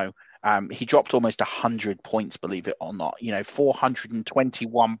 months ago. He dropped almost 100 points, believe it or not.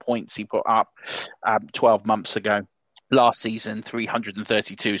 421 points he put up 12 months ago. Last season,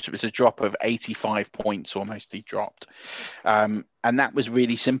 332. So it was a drop of 85 points almost he dropped. And that was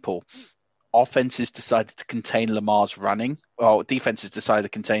really simple. Offenses decided to contain Lamar's running. Well, defenses decided to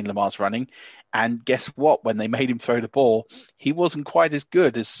contain Lamar's running. And guess what? When they made him throw the ball, he wasn't quite as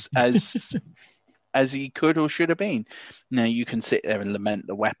good as as he could or should have been. Now, you can sit there and lament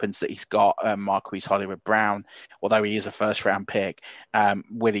the weapons that he's got. Marquise Hollywood-Brown, although he is a first-round pick.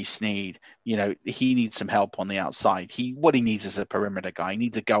 Willie Snead, he needs some help on the outside. What he needs is a perimeter guy. He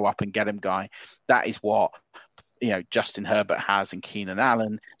needs a go-up-and-get-him guy. That is what Justin Herbert has in Keenan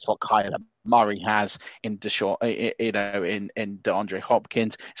Allen. It's what Kyler Murray has in in DeAndre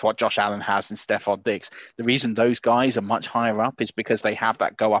Hopkins. It's what Josh Allen has in Stephon Diggs. The reason those guys are much higher up is because they have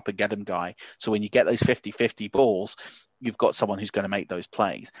that go up and get them guy. So when you get those 50-50 balls, you've got someone who's going to make those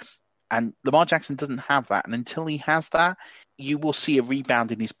plays. And Lamar Jackson doesn't have that. And until he has that, you will see a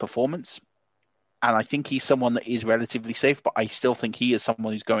rebound in his performance. And I think he's someone that is relatively safe, but I still think he is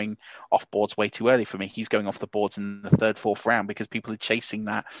someone who's going off boards way too early for me. He's going off the boards in the third, fourth round because people are chasing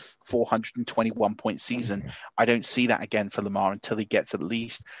that 421-point season. I don't see that again for Lamar until he gets at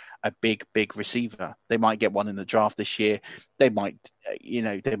least a big receiver. They might get one in the draft this year. They might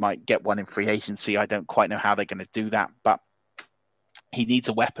get one in free agency. I don't quite know how they're going to do that, but he needs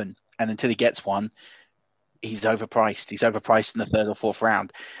a weapon. And until he gets one, he's overpriced. He's overpriced in the third or fourth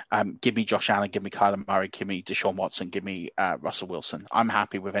round. Give me Josh Allen, give me Kyler Murray, give me Deshaun Watson, give me Russell Wilson. I'm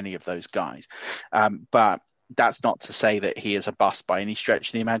happy with any of those guys. But that's not to say that he is a bust by any stretch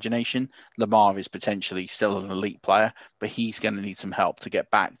of the imagination. Lamar is potentially still an elite player, but he's going to need some help to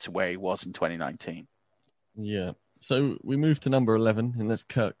get back to where he was in 2019. Yeah. So we move to number 11, and that's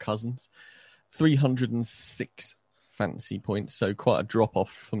Kirk Cousins. 306 fantasy points, so quite a drop off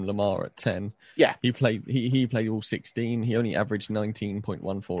from Lamar at 10. Yeah, he played all 16. He only averaged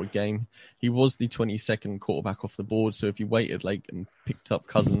 19.14 a game. He was the 22nd quarterback off the board, so if you waited late and picked up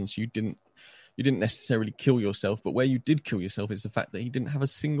Cousins, you didn't necessarily kill yourself. But where you did kill yourself is the fact that he didn't have a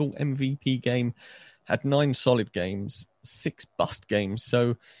single MVP game, had 9 solid games, 6 bust games.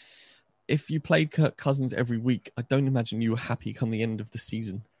 So if you played Kirk Cousins every week, I don't imagine you were happy come the end of the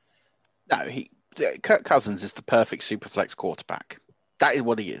season. No, Kirk Cousins is the perfect superflex quarterback. That is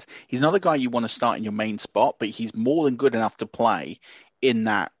what he is. He's not a guy you want to start in your main spot, but he's more than good enough to play in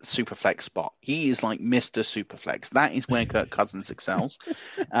that superflex spot. He is like Mr. Superflex. That is where Kirk Cousins excels.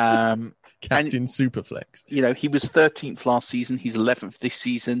 Captain Superflex. He was 13th last season. He's 11th this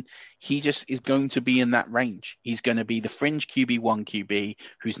season. He just is going to be in that range. He's going to be the fringe QB1 QB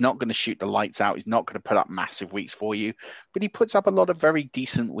who's not going to shoot the lights out. He's not going to put up massive weeks for you, but he puts up a lot of very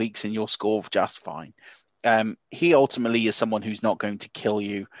decent weeks and you'll score just fine. He ultimately is someone who's not going to kill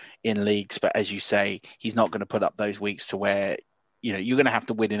you in leagues, but as you say, he's not going to put up those weeks to where you're going to have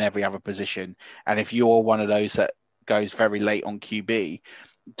to win in every other position. And if you're one of those that goes very late on QB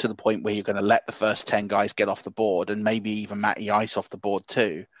to the point where you're going to let the first 10 guys get off the board and maybe even Matty Ice off the board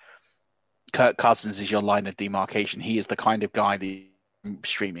too, Kirk Cousins is your line of demarcation. He is the kind of guy that I'm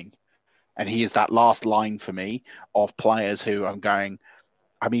streaming. And he is that last line for me of players who I'm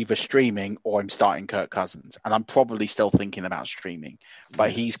either streaming or I'm starting Kirk Cousins. And I'm probably still thinking about streaming. But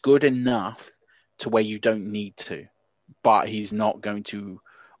he's good enough to where you don't need to. But he's not going to,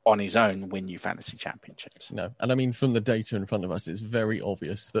 on his own, win you fantasy championships. No. And I mean, from the data in front of us, it's very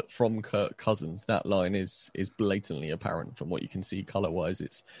obvious that from Kirk Cousins, that line is blatantly apparent from what you can see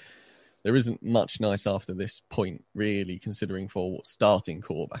color-wise. There isn't much nice after this point, really, considering for starting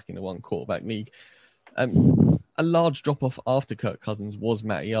quarterback in a one-quarterback league. A large drop-off after Kirk Cousins was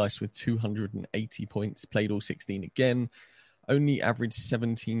Matty Ice with 280 points, played all 16 again. Only averaged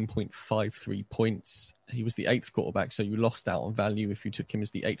 17.53 points. He was the 8th quarterback, so you lost out on value if you took him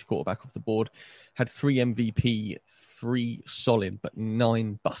as the 8th quarterback off the board. Had 3 MVP, 3 solid, but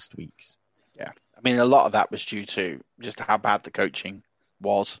 9 bust weeks. Yeah. I mean, a lot of that was due to just how bad the coaching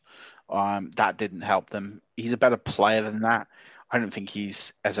was. That didn't help them. He's a better player than that. I don't think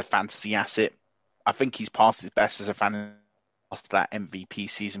he's as a fantasy asset. I think he's past his best as a fantasy that MVP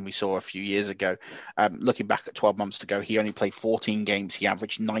season we saw a few years ago. Looking back at 12 months ago, he only played 14 games. He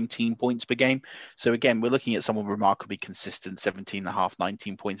averaged 19 points per game. So again, we're looking at someone remarkably consistent, 17.5,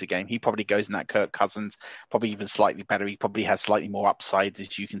 19 points a game. He probably goes in that Kirk Cousins, probably even slightly better. He probably has slightly more upside,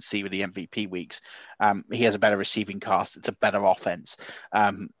 as you can see with the MVP weeks. He has a better receiving cast. It's a better offense.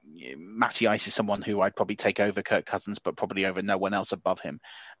 Matty Ice is someone who I'd probably take over Kirk Cousins, but probably over no one else above him.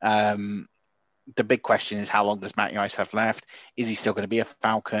 The big question is, how long does Matty Ice have left? Is he still going to be a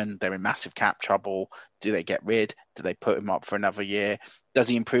Falcon? They're in massive cap trouble. Do they get rid? Do they put him up for another year? Does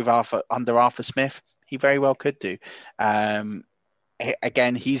he improve under Arthur Smith? He very well could do.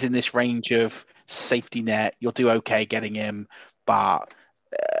 Again, he's in this range of safety net. You'll do okay getting him, but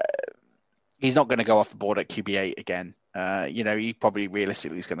he's not going to go off the board at QB8 again. He probably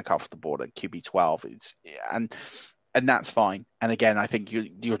realistically is going to come off the board at QB12. And that's fine. And again, I think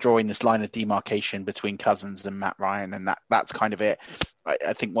you're drawing this line of demarcation between Cousins and Matt Ryan, and that's kind of it.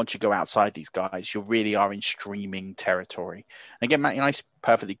 I think once you go outside these guys, you really are in streaming territory. And again, Matty Ice,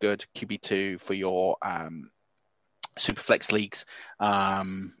 perfectly good QB2 for your Superflex leagues.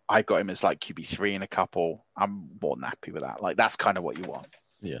 I've got him as like QB3 in a couple. I'm more than happy with that. Like, that's kind of what you want.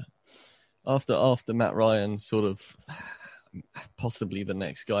 Yeah. After Matt Ryan, sort of possibly the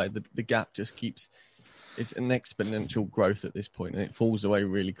next guy, the gap just keeps... It's an exponential growth at this point, and it falls away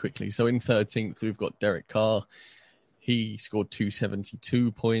really quickly. So in 13th, we've got Derek Carr. He scored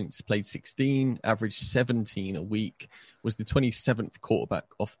 272 points, played 16, averaged 17 a week, was the 27th quarterback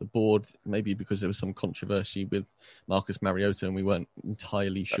off the board, maybe because there was some controversy with Marcus Mariota, and we weren't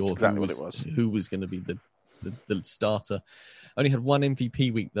entirely sure who was going to be the starter. Only had one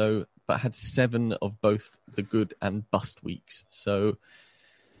MVP week, though, but had 7 of both the good and bust weeks. So,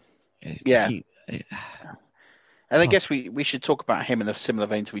 yeah. And I guess we should talk about him in a similar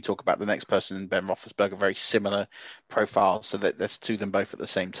vein to we talk about the next person, Ben Roethlisberger, very similar profile, so that let's do them both at the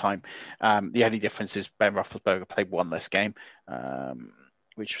same time. The only difference is Ben Roethlisberger played one less game,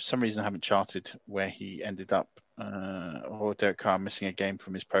 which for some reason I haven't charted where he ended up, or Derek Carr missing a game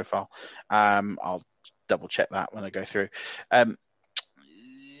from his profile. I'll double check that when I go through.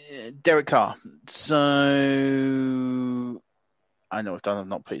 Derek Carr. So I know I've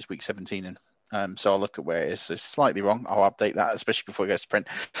not put his week 17 in. So I'll look at where it is. It's slightly wrong. I'll update that, especially before it goes to print.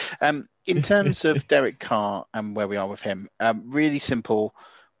 In terms of Derek Carr and where we are with him, really simple.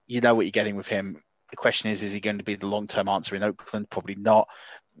 You know what you're getting with him. The question is he going to be the long-term answer in Oakland? Probably not.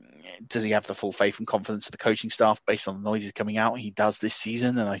 Does he have the full faith and confidence of the coaching staff based on the noises coming out? He does this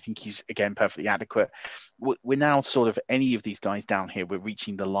season, and I think he's, again, perfectly adequate. We're now sort of, any of these guys down here, we're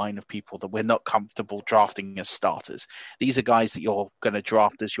reaching the line of people that we're not comfortable drafting as starters. These are guys that you're going to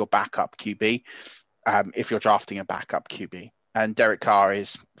draft as your backup QB, if you're drafting a backup QB. And Derek Carr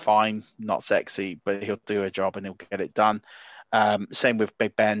is fine, not sexy, but he'll do a job and he'll get it done. Same with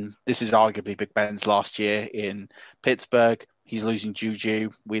Big Ben. This is arguably Big Ben's last year in Pittsburgh. He's losing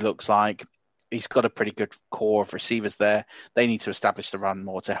Juju, looks like. He's got a pretty good core of receivers there. They need to establish the run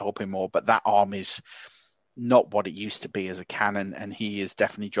more to help him more, but that arm is not what it used to be as a cannon, and he has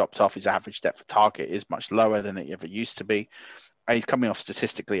definitely dropped off. His average depth of target is much lower than it ever used to be. And he's coming off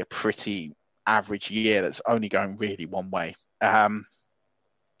statistically a pretty average year that's only going really one way.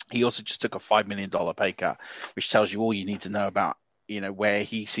 He also just took a $5 million pay cut, which tells you all you need to know about, where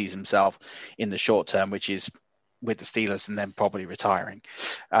he sees himself in the short term, which is with the Steelers and then probably retiring.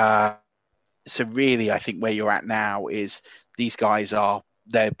 So really, I think where you're at now is these guys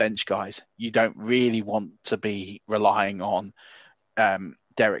they're bench guys. You don't really want to be relying on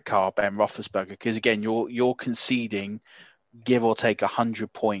Derek Carr, Ben Roethlisberger, because again, you're conceding give or take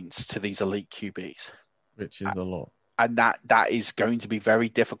 100 points to these elite QBs, which is a lot. And that is going to be very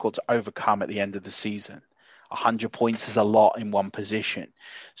difficult to overcome at the end of the season. 100 points is a lot in one position.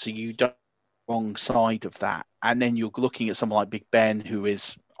 So you don't wrong side of that. And then you're looking at someone like Big Ben, who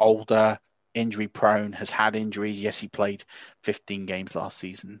is older, injury prone, has had injuries. Yes, he played 15 games last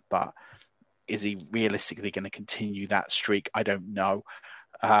season, but is he realistically going to continue that streak? I don't know.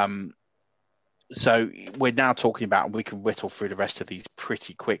 So we're now talking about, and we can whittle through the rest of these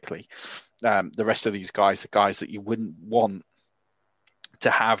pretty quickly. The rest of these guys are guys that you wouldn't want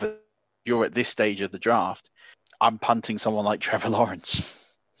to have if you're at this stage of the draft. I'm punting someone like Trevor Lawrence.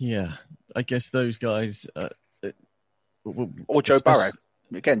 Yeah, I guess those guys... or Joe Burrow.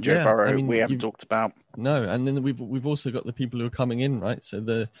 Again, Joe Burrow, we haven't talked about. No, and then we've also got the people who are coming in, right? So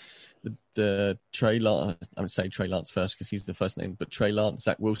the Trey Lance, I would say Trey Lance first because he's the first name, but Trey Lance,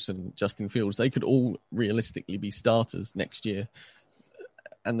 Zach Wilson, Justin Fields, they could all realistically be starters next year,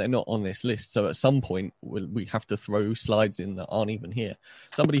 and they're not on this list. So at some point, we have to throw slides in that aren't even here.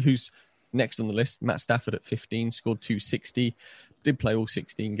 Somebody who's Next on the list, Matt Stafford at 15, scored 260, did play all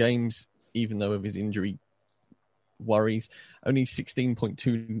 16 games, even though of his injury worries. Only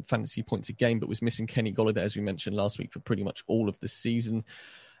 16.2 fantasy points a game, but was missing Kenny Golladay, as we mentioned last week, for pretty much all of the season.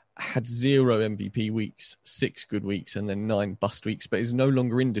 Had 0 MVP weeks, 6 good weeks, and then 9 bust weeks, but is no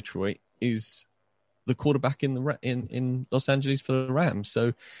longer in Detroit, is the quarterback in Los Angeles for the Rams.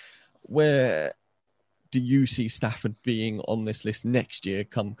 So where do you see Stafford being on this list next year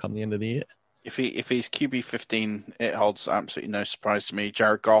come the end of the year? If he's QB 15, it holds absolutely no surprise to me.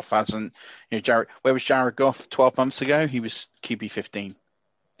 Jared Goff hasn't. Where was Jared Goff 12 months ago? He was QB 15.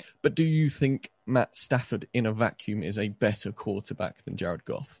 But do you think Matt Stafford in a vacuum is a better quarterback than Jared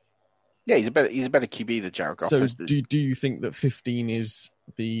Goff? Yeah, he's a better QB than Jared Goff. So do you think that 15 is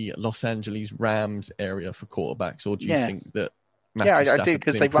the Los Angeles Rams area for quarterbacks, or do you think that Matthew I do,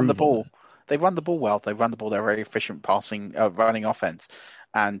 because they run the ball. They run the ball well. They run the ball. They're very efficient running offense.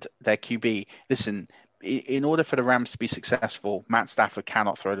 And their QB, listen, in order for the Rams to be successful, Matt Stafford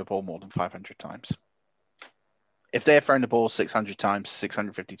cannot throw the ball more than 500 times. If they're throwing the ball 600 times,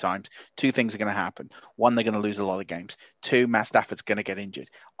 650 times, 2 things are going to happen. 1, they're going to lose a lot of games. 2, Matt Stafford's going to get injured.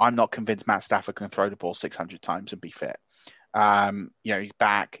 I'm not convinced Matt Stafford can throw the ball 600 times and be fit. His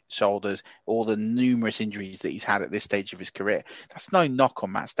back, shoulders, all the numerous injuries that he's had at this stage of his career. That's no knock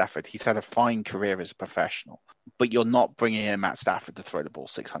on Matt Stafford. He's had a fine career as a professional, but you're not bringing in Matt Stafford to throw the ball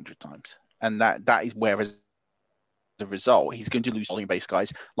 600 times. And that is where, as a result, he's going to lose volume-based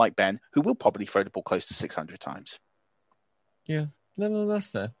guys like Ben, who will probably throw the ball close to 600 times. Yeah. No, that's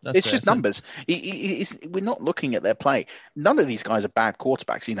fair. It's just numbers. We're not looking at their play. None of these guys are bad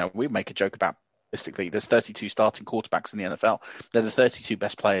quarterbacks. We make a joke about, statistically, there's 32 starting quarterbacks in the NFL. They're the 32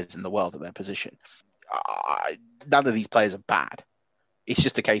 best players in the world at their position. None of these players are bad. It's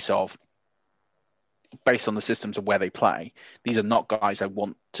just a case of, based on the systems of where they play, these are not guys I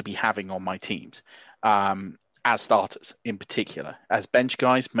want to be having on my teams as starters in particular. As bench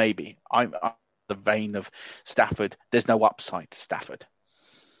guys, maybe. I'm the vein of Stafford. There's no upside to Stafford.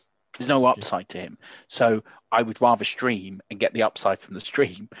 There's no upside to him. So I would rather stream and get the upside from the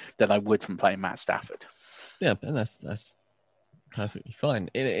stream than I would from playing Matt Stafford. Yeah, and that's perfectly fine.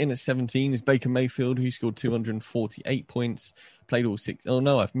 In at 17 is Baker Mayfield, who scored 248 points, played all 6. Oh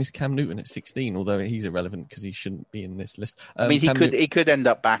no, I've missed Cam Newton at 16, although he's irrelevant because he shouldn't be in this list. He could end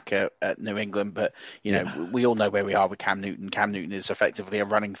up back at New England, but we all know where we are with Cam Newton. Cam Newton is effectively a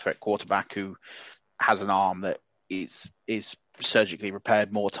running threat quarterback who has an arm that is surgically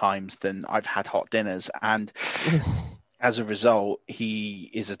repaired more times than I've had hot dinners, and as a result, he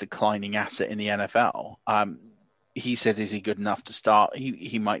is a declining asset in the NFL. He said, is he good enough to start?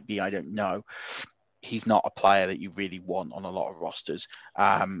 He might be, I don't know. He's not a player that you really want on a lot of rosters.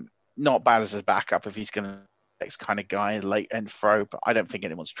 Not bad as a backup if he's going to be the next kind of guy, late end throw, but I don't think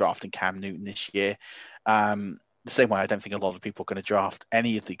anyone's drafting Cam Newton this year. The same way I don't think a lot of people are going to draft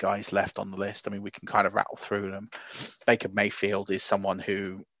any of the guys left on the list. I mean, we can kind of rattle through them. Baker Mayfield is someone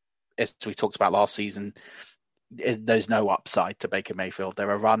who, as we talked about last season, there's no upside to Baker Mayfield. They're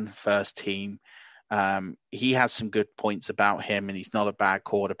a run-first team. He has some good points about him, and he's not a bad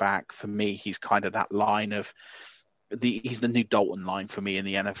quarterback. For me, he's kind of that line of he's the new Dalton line for me in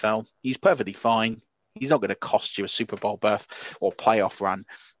the NFL. He's perfectly fine. He's not going to cost you a Super Bowl berth or playoff run,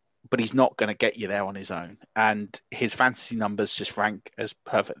 but he's not going to get you there on his own. And his fantasy numbers just rank as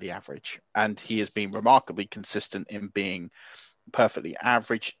perfectly average. And he has been remarkably consistent in being perfectly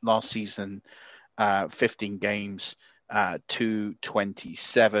average. Last season, 15 games,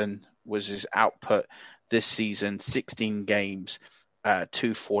 227 was his output. This season, 16 games,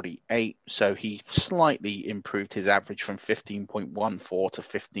 248. So he slightly improved his average from 15.14 to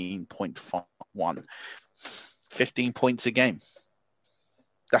 15.51. 15 points a game.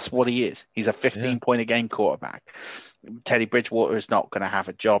 That's what he is. He's a 15-point-a-game quarterback. Teddy Bridgewater is not going to have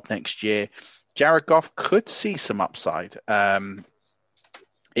a job next year. Jared Goff could see some upside.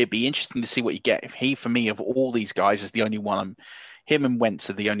 It'd be interesting to see what you get. If he, for me, of all these guys, is the only one him and Wentz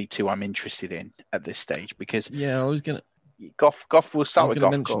are the only two I'm interested in at this stage, because I was going to Goff. We'll start with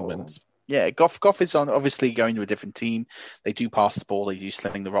Goff. Yeah, Goff is obviously going to a different team. They do pass the ball. They do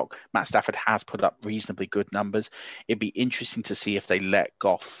sling the rock. Matt Stafford has put up reasonably good numbers. It'd be interesting to see if they let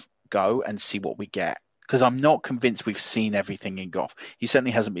Goff go and see what we get, because I'm not convinced we've seen everything in Goff. He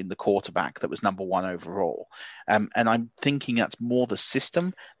certainly hasn't been the quarterback that was number one overall. And I'm thinking that's more the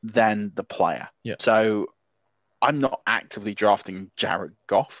system than the player. Yeah. So I'm not actively drafting Jared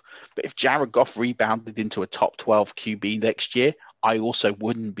Goff, but if Jared Goff rebounded into a top 12 QB next year, I also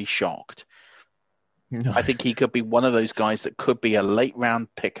wouldn't be shocked. No. I think he could be one of those guys that could be a late round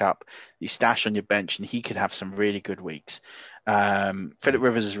pickup. You stash on your bench, and he could have some really good weeks. Philip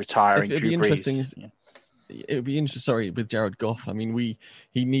Rivers is retiring. It'd be interesting. Yeah. It would be interesting. Sorry, with Jared Goff. I mean,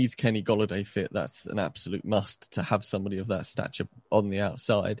 he needs Kenny Golladay fit. That's an absolute must to have somebody of that stature on the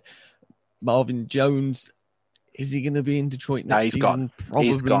outside. Marvin Jones, is he going to be in Detroit next season? Gone.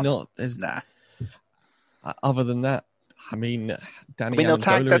 Probably not. Nah. Other than that, I mean, they'll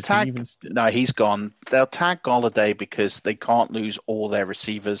tag. No, he's gone. They'll tag Golladay because they can't lose all their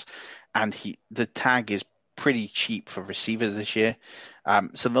receivers, and the tag is pretty cheap for receivers this year.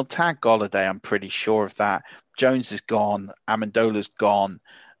 So they'll tag Golladay. I'm pretty sure of that. Jones is gone. Amendola's gone.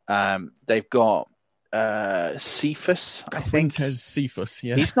 They've got Cephus, I think. Cephus,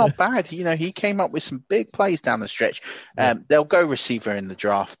 yeah. He's not bad. He came up with some big plays down the stretch. They'll go receiver in the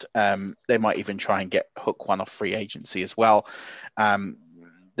draft. They might even try and hook one off free agency as well.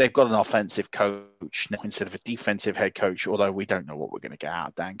 They've got an offensive coach now instead of a defensive head coach, although we don't know what we're going to get out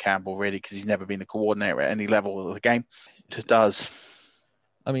of Dan Campbell, really, because he's never been a coordinator at any level of the game. It does.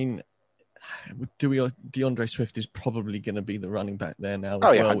 I mean, DeAndre Swift is probably going to be the running back there now as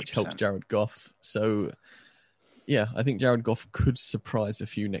well, 100%. Which helps Jared Goff. So, yeah, I think Jared Goff could surprise a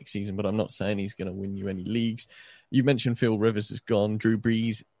few next season, but I'm not saying he's going to win you any leagues. You mentioned Phil Rivers is gone. Drew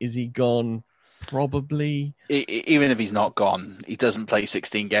Brees, is he gone? Probably. Even if he's not gone, he doesn't play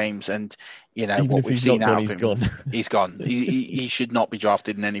 16 games, and Even what if we've he's seen not out gone, of he's him, gone. He's gone. He should not be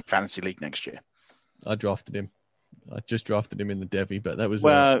drafted in any fantasy league next year. I drafted him. I just drafted him in the Devy, but that was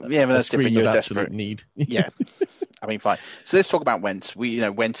but that's different. You're absolute desperate need. Yeah, I mean, fine. So let's talk about Wentz.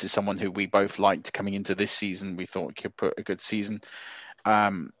 Wentz is someone who we both liked coming into this season. We thought he could put a good season.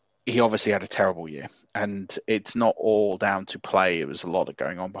 He obviously had a terrible year, and it's not all down to play. It was a lot of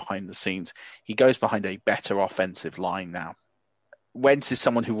going on behind the scenes. He goes behind a better offensive line now. Wentz is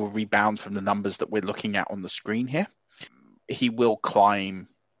someone who will rebound from the numbers that we're looking at on the screen here. He will climb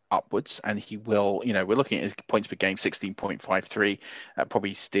upwards, and he will, we're looking at his points per game, 16.53. That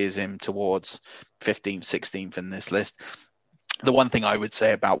probably steers him towards 15th, 16th in this list. The one thing I would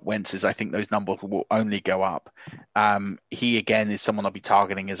say about Wentz is I think those numbers will only go up. He, again, is someone I'll be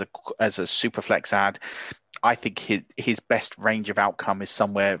targeting as a super flex ad. I think his best range of outcome is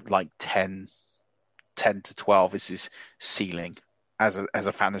somewhere like 10 to 12 is his ceiling as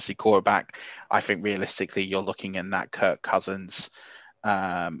a fantasy quarterback. I think realistically you're looking in that Kirk Cousins,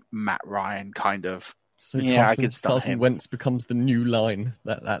 Matt Ryan kind of. So I could start Carson him. Wentz becomes the new line,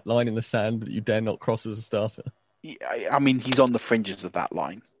 that line in the sand that you dare not cross as a starter. I mean, he's on the fringes of that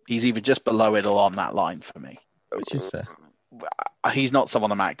line. He's either just below it or on that line for me. Which is fair. He's not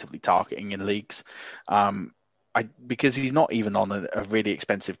someone I'm actively targeting in leagues. Because he's not even on a really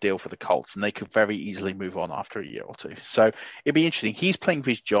expensive deal for the Colts, and they could very easily move on after a year or two. So it'd be interesting. He's playing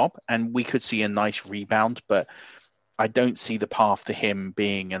for his job, and we could see a nice rebound, but I don't see the path to him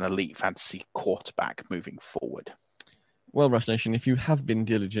being an elite fantasy quarterback moving forward. Well, Rush Nation, if you have been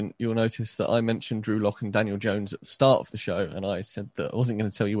diligent, you'll notice that I mentioned Drew Lock and Daniel Jones at the start of the show, and I said that I wasn't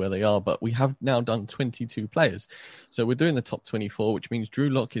going to tell you where they are, but we have now done 22 players. So we're doing the top 24, which means Drew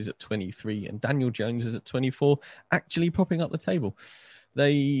Lock is at 23 and Daniel Jones is at 24, actually propping up the table.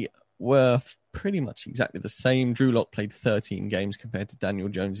 They were pretty much exactly the same. Drew Lock played 13 games compared to Daniel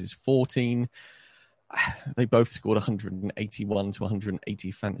Jones's 14. They both scored 181 to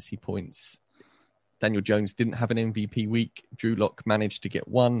 180 fantasy points. Daniel Jones didn't have an MVP week. Drew Lock managed to get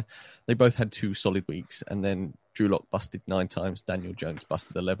one. They both had 2 solid weeks, and then Drew Lock busted 9 times. Daniel Jones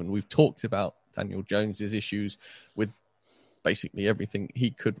busted 11. We've talked about Daniel Jones's issues with basically everything.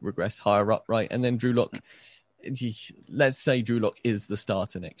 He could regress higher up, right? And then Drew Lock, let's say Drew Lock is the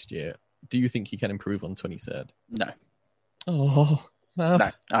starter next year. Do you think he can improve on 23rd? No. Oh, well. No,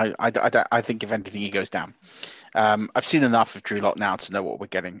 I think if anything, he goes down. I've seen enough of Drew Lock now to know what we're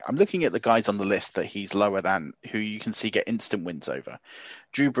getting. I'm looking at the guys on the list that he's lower than, who you can see get instant wins over.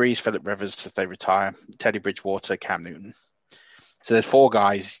 Drew Brees, Philip Rivers if they retire, Teddy Bridgewater, Cam Newton. So there's 4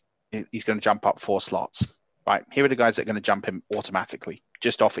 guys. He's going to jump up 4 slots. Right, here are the guys that are going to jump him automatically,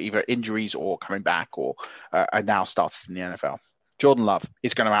 just off either injuries or coming back or are now started in the NFL. Jordan Love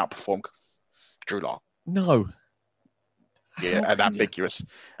is going to outperform Drew Lock. No. Yeah, and ambiguous.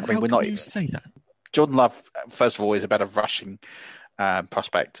 I mean, How we're can not you even say that? Jordan Love, first of all, is a better rushing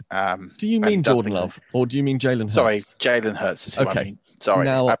prospect. Do you mean Jordan Love or do you mean Jalen Hurts? Sorry, Jalen Hurts is who I mean. Sorry,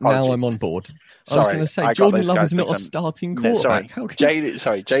 now I'm on board. I was going to say Jordan Love is not a starting quarterback.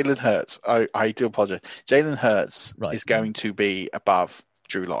 Jalen Hurts. I do apologize. Jalen Hurts is going to be above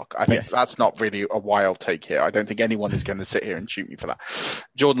Drew Lock. I think that's not really a wild take here. I don't think anyone is going to sit here and shoot me for that.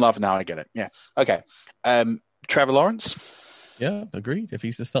 Jordan Love, now I get it. Yeah. Okay. Trevor Lawrence. Yeah, agreed. If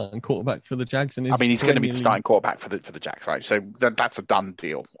he's the starting quarterback for the Jags, and he's going to be the starting quarterback for the Jags, right? So that's a done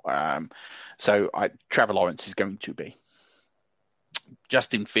deal. Trevor Lawrence is going to be.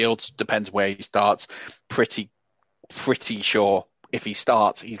 Justin Fields depends where he starts. Pretty sure if he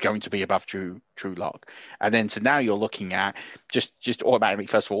starts, he's going to be above Drew Lock. And then so now you're looking at just automatically.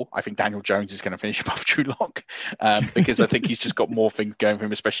 First of all, I think Daniel Jones is going to finish above Drew Lock because I think he's just got more things going for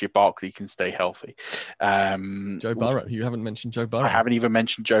him, especially if Barkley can stay healthy. Joe Burrow. You haven't mentioned Joe Burrow. I haven't even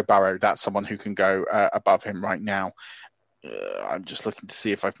mentioned Joe Burrow. That's someone who can go above him right now. I'm just looking to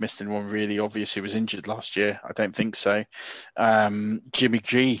see if I've missed anyone really obvious who was injured last year. I don't think so. Jimmy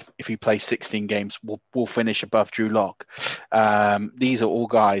G, if he plays 16 games, will finish above Drew Lock. These are all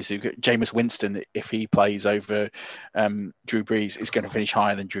guys who. Jameis Winston, if he plays over Drew Brees, is going to finish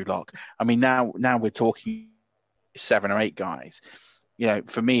higher than Drew Lock. I mean, now we're talking 7 or 8 guys.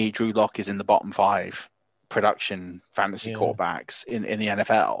 For me, Drew Lock is in the bottom 5 production fantasy quarterbacks in the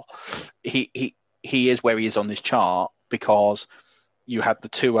NFL. He is where he is on this chart. Because you had the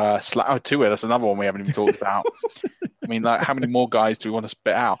Tua, that's another one we haven't even talked about. I mean, like, how many more guys do we want to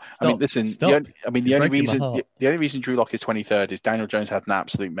spit out? Stop, I mean, listen, the only reason Drew Lock is 23rd is Daniel Jones had an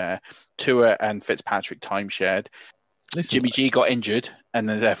absolute mare. Tua and Fitzpatrick timeshared. Jimmy G got injured and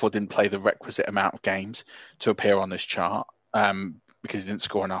then therefore didn't play the requisite amount of games to appear on this chart because he didn't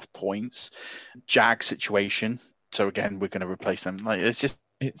score enough points. Jag situation. So again, we're going to replace them. Like, it's just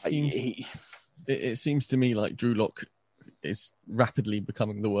it seems to me like Drew Lock is rapidly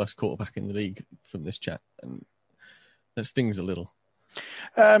becoming the worst quarterback in the league from this chat, and that stings a little.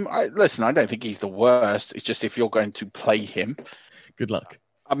 I don't think he's the worst. It's just if you're going to play him, good luck.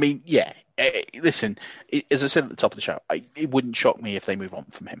 I mean, yeah. Listen, as I said at the top of the show, it wouldn't shock me if they move on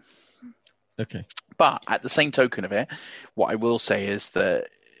from him. Okay. But at the same token of it, what I will say is that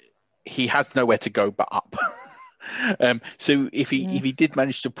he has nowhere to go but up. So if he did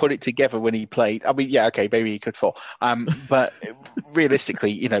manage to put it together when he played, I mean, yeah, okay, maybe he could fall. But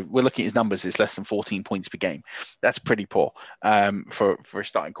realistically, we're looking at his numbers. It's less than 14 points per game. That's pretty poor for a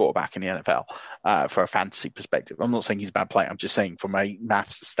starting quarterback in the NFL for a fantasy perspective. I'm not saying he's a bad player. I'm just saying from a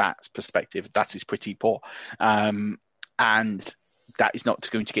maths stats perspective, that is pretty poor. And that is not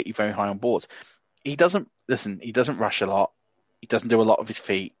going to get you very high on boards. He doesn't rush a lot. He doesn't do a lot of his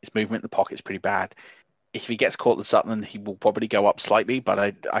feet. His movement in the pocket is pretty bad. If he gets caught in Sutton, he will probably go up slightly, but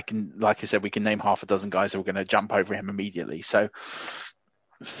I can, like I said, we can name half a dozen guys who are going to jump over him immediately. So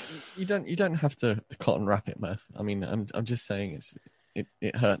you don't have to cotton wrap it, Murph. I mean, I'm just saying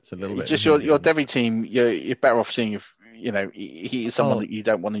it hurts a little bit. Just your Devy team, you're better off seeing if he is someone that you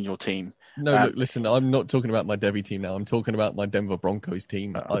don't want in your team. No, look, listen, I'm not talking about my Devy team now. I'm talking about my Denver Broncos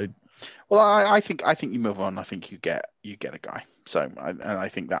team. I think you move on. I think you get a guy. So I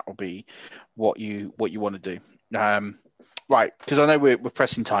think that will be what you want to do. Right, because I know we're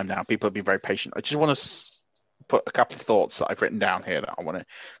pressing time now. People have been very patient. I just want to put a couple of thoughts that I've written down here that I want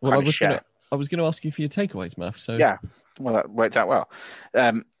to share. I was going to ask you for your takeaways, Murph. So yeah, well, that worked out well.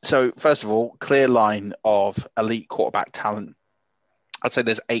 So first of all, clear line of elite quarterback talent. I'd say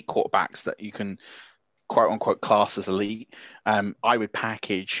there's 8 quarterbacks that you can quote unquote class as elite. I would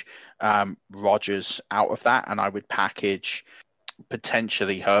package Rodgers out of that, and I would package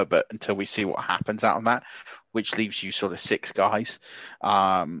potentially Herbert until we see what happens out of that, which leaves you sort of 6 guys.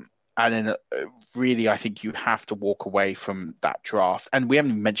 And then really, I think you have to walk away from that draft. And we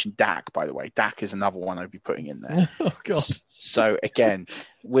haven't even mentioned Dak, by the way. Dak is another one I'd be putting in there. Oh, God. So, again,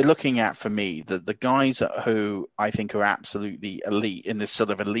 we're looking at, for me, the guys who I think are absolutely elite in this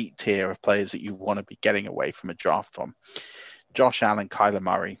sort of elite tier of players that you want to be getting away from a draft from. Josh Allen, Kyler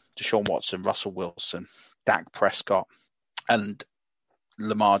Murray, Deshaun Watson, Russell Wilson, Dak Prescott, and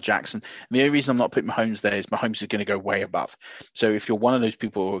Lamar Jackson. And the only reason I'm not putting Mahomes there is Mahomes is going to go way above. So if you're one of those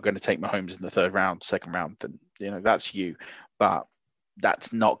people who are going to take Mahomes in the 3rd round, 2nd round, then that's you. But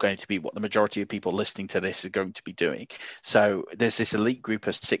that's not going to be what the majority of people listening to this are going to be doing. So there's this elite group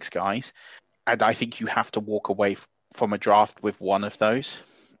of 6 guys, and I think you have to walk away from a draft with one of those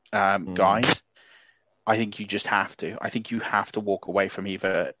guys. I think you just have to. I think you have to walk away from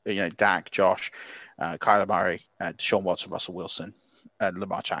either Dak, Josh, Kyler Murray, Deshaun Watson, Russell Wilson, and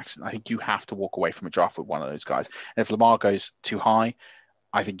Lamar Jackson. I think you have to walk away from a draft with one of those guys. And if Lamar goes too high,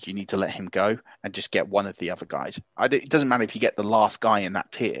 I think you need to let him go and just get one of the other guys. It doesn't matter if you get the last guy in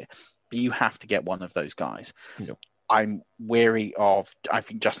that tier, but you have to get one of those guys. Yep. I'm wary of, I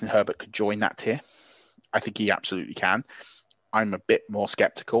think Justin Herbert could join that tier. I think he absolutely can. I'm a bit more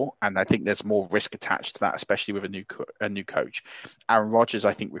skeptical, and I think there's more risk attached to that, especially with a new coach. Aaron Rodgers,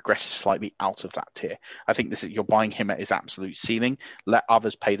 I think, regresses slightly out of that tier. I think you're buying him at his absolute ceiling. Let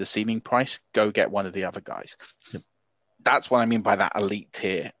others pay the ceiling price. Go get one of the other guys. Yep. That's what I mean by that elite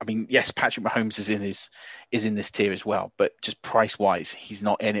tier. I mean, yes, Patrick Mahomes is in this tier as well, but just price wise, he's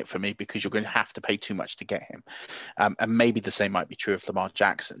not in it for me because you're going to have to pay too much to get him. And maybe the same might be true of Lamar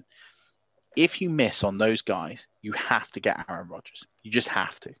Jackson. If you miss on those guys, you have to get Aaron Rodgers. You just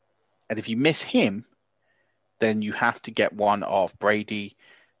have to. And if you miss him, then you have to get one of Brady,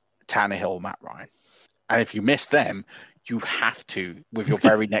 Tannehill, Matt Ryan. And if you miss them, you have to, with your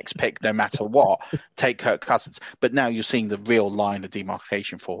very next pick, no matter what, take Kirk Cousins. But now you're seeing the real line of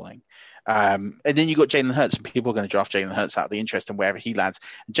demarcation falling. And then you've got Jalen Hurts, and people are going to draft Jalen Hurts out of the interest in wherever he lands.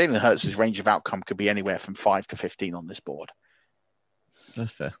 And Jalen Hurts' range of outcome could be anywhere from 5 to 15 on this board.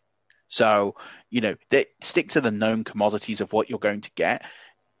 That's fair. So, they stick to the known commodities of what you're going to get.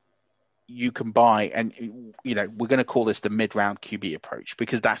 You can buy, and we're going to call this the mid-round QB approach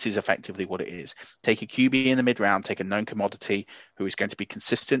because that is effectively what it is. Take a QB in the mid-round, take a known commodity who is going to be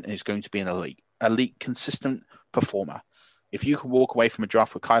consistent and is going to be an elite consistent performer. If you can walk away from a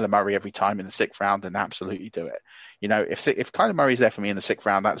draft with Kyler Murray every time in the 6th round, then absolutely do it. If Kyler Murray is there for me in the 6th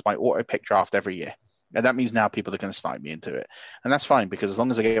round, that's my auto pick draft every year. And that means now people are going to snipe me into it. And that's fine because as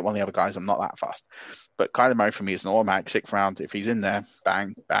long as I get one of the other guys, I'm not that fast. But Kyler Murray for me is an automatic 6th round. If he's in there,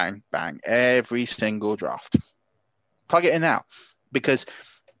 bang, bang, bang, every single draft. Plug it in now because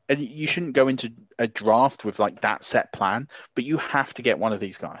you shouldn't go into a draft with like that set plan, but you have to get one of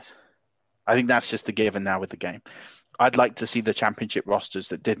these guys. I think that's just a given now with the game. I'd like to see the championship rosters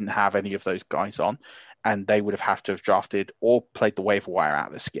that didn't have any of those guys on, and they would have to have drafted or played the waiver wire out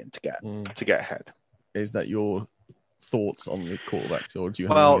of their skin to get ahead. Is that your thoughts on the quarterbacks, or do you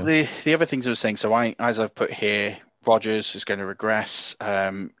have? Well, the other things I was saying. So as I've put here, Rodgers is going to regress.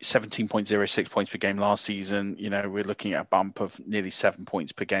 17.06 points per game last season. We're looking at a bump of nearly 7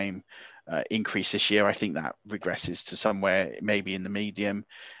 points per game increase this year. I think that regresses to somewhere maybe in the medium.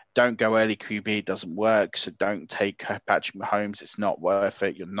 Don't go early QB; it doesn't work. So don't take Patrick Mahomes; it's not worth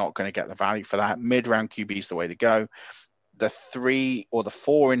it. You're not going to get the value for that. Mid-round QB is the way to go. The 3 or the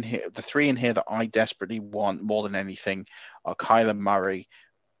 4 in here, the 3 in here that I desperately want more than anything are Kyler Murray,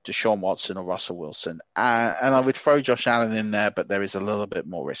 Deshaun Watson, or Russell Wilson. And I would throw Josh Allen in there, but there is a little bit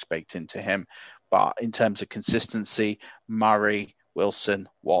more risk baked into him. But in terms of consistency, Murray, Wilson,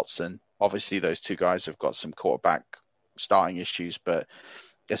 Watson, obviously those two guys have got some quarterback starting issues, but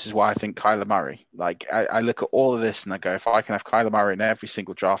this is why I think Kyler Murray. Like I look at all of this and I go, if I can have Kyler Murray in every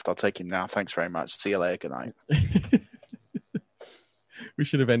single draft, I'll take him now. Thanks very much. See you later. Good night. We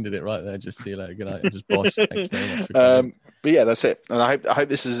should have ended it right there. Just see you later. Good night. And just bosh. Thanks very much. For but yeah, that's it. And I hope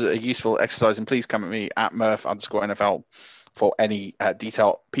this is a useful exercise. And please come at me at Murph_NFL for any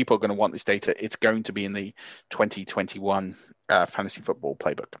detail. People are going to want this data. It's going to be in the 2021 fantasy football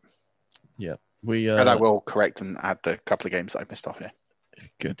playbook. Yeah, and I will correct and add the couple of games that I missed off here.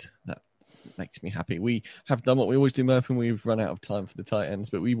 Good. That makes me happy. We have done what we always do, Murph, and we've run out of time for the tight ends,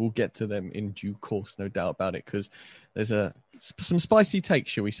 but we will get to them in due course, no doubt about it, because there's some spicy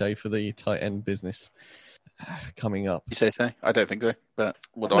takes, shall we say, for the tight end business coming up. You say so? I don't think so, but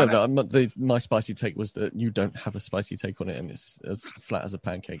what do I know? No, my spicy take was that you don't have a spicy take on it, and it's as flat as a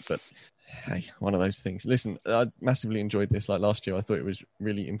pancake, but hey, one of those things. Listen, I massively enjoyed this. Like last year, I thought it was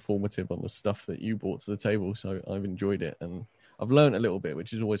really informative on the stuff that you brought to the table, so I've enjoyed it, and I've learned a little bit,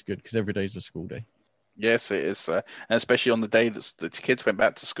 which is always good because every day is a school day. Yes, it is. And especially on the day that the kids went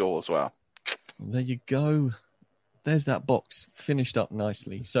back to school as well. There you go. There's that box finished up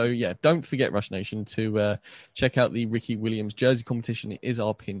nicely. So, yeah, don't forget, Rush Nation, to check out the Ricky Williams jersey competition. It is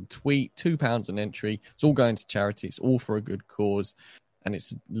our pinned tweet. £2 an entry. It's all going to charity. It's all for a good cause. And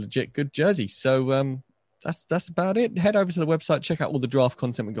it's a legit good jersey. So, that's about it. Head over to the website, check out all the draft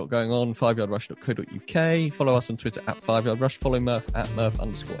content we've got going on, 5yardrush.co.uk. Follow us on Twitter at 5yardrush. Follow Murph at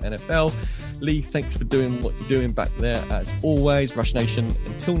Murph_NFL. Lee, thanks for doing what you're doing back there as always. Rush Nation,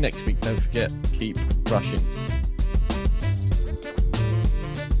 until next week, don't forget, keep rushing.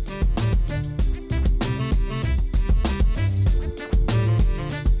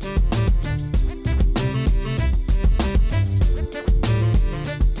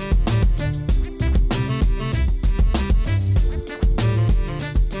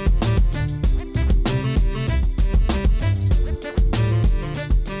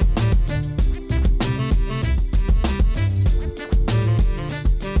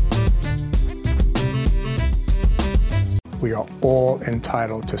 We are all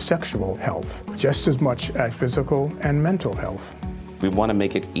entitled to sexual health, just as much as physical and mental health. We want to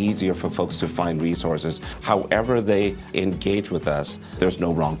make it easier for folks to find resources. However they engage with us, there's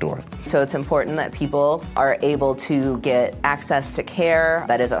no wrong door. So it's important that people are able to get access to care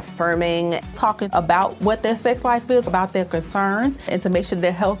that is affirming. Talking about what their sex life is, about their concerns, and to make sure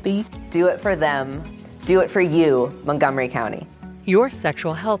they're healthy. Do it for them. Do it for you, Montgomery County. Your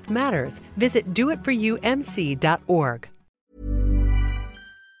sexual health matters. Visit doitforyoumc.org.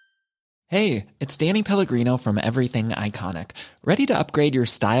 Hey, it's Danny Pellegrino from Everything Iconic. Ready to upgrade your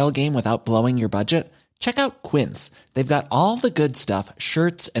style game without blowing your budget? Check out Quince. They've got all the good stuff,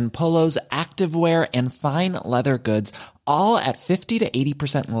 shirts and polos, activewear, and fine leather goods, all at 50 to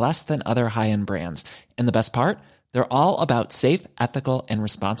 80% less than other high-end brands. And the best part? They're all about safe, ethical, and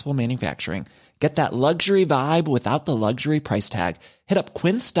responsible manufacturing. Get that luxury vibe without the luxury price tag. Hit up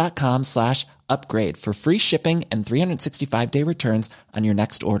quince.com/upgrade for free shipping and 365-day returns on your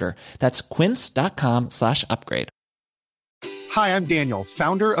next order. That's quince.com/upgrade. Hi, I'm Daniel,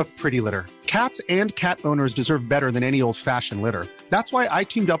 founder of Pretty Litter. Cats and cat owners deserve better than any old-fashioned litter. That's why I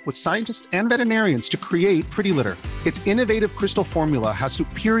teamed up with scientists and veterinarians to create Pretty Litter. Its innovative crystal formula has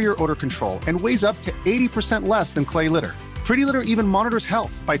superior odor control and weighs up to 80% less than clay litter. Pretty Litter even monitors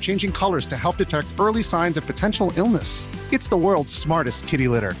health by changing colors to help detect early signs of potential illness. It's the world's smartest kitty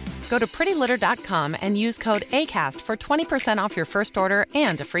litter. Go to prettylitter.com and use code ACAST for 20% off your first order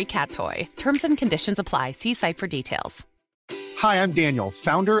and a free cat toy. Terms and conditions apply. See site for details. Hi, I'm Daniel,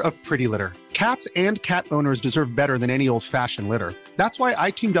 founder of Pretty Litter. Cats and cat owners deserve better than any old-fashioned litter. That's why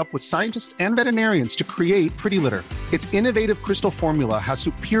I teamed up with scientists and veterinarians to create Pretty Litter. Its innovative crystal formula has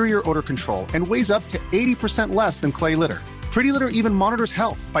superior odor control and weighs up to 80% less than clay litter. Pretty Litter even monitors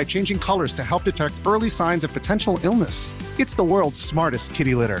health by changing colors to help detect early signs of potential illness. It's the world's smartest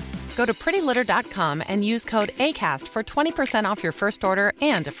kitty litter. Go to prettylitter.com and use code ACAST for 20% off your first order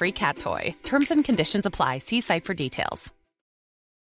and a free cat toy. Terms and conditions apply. See site for details.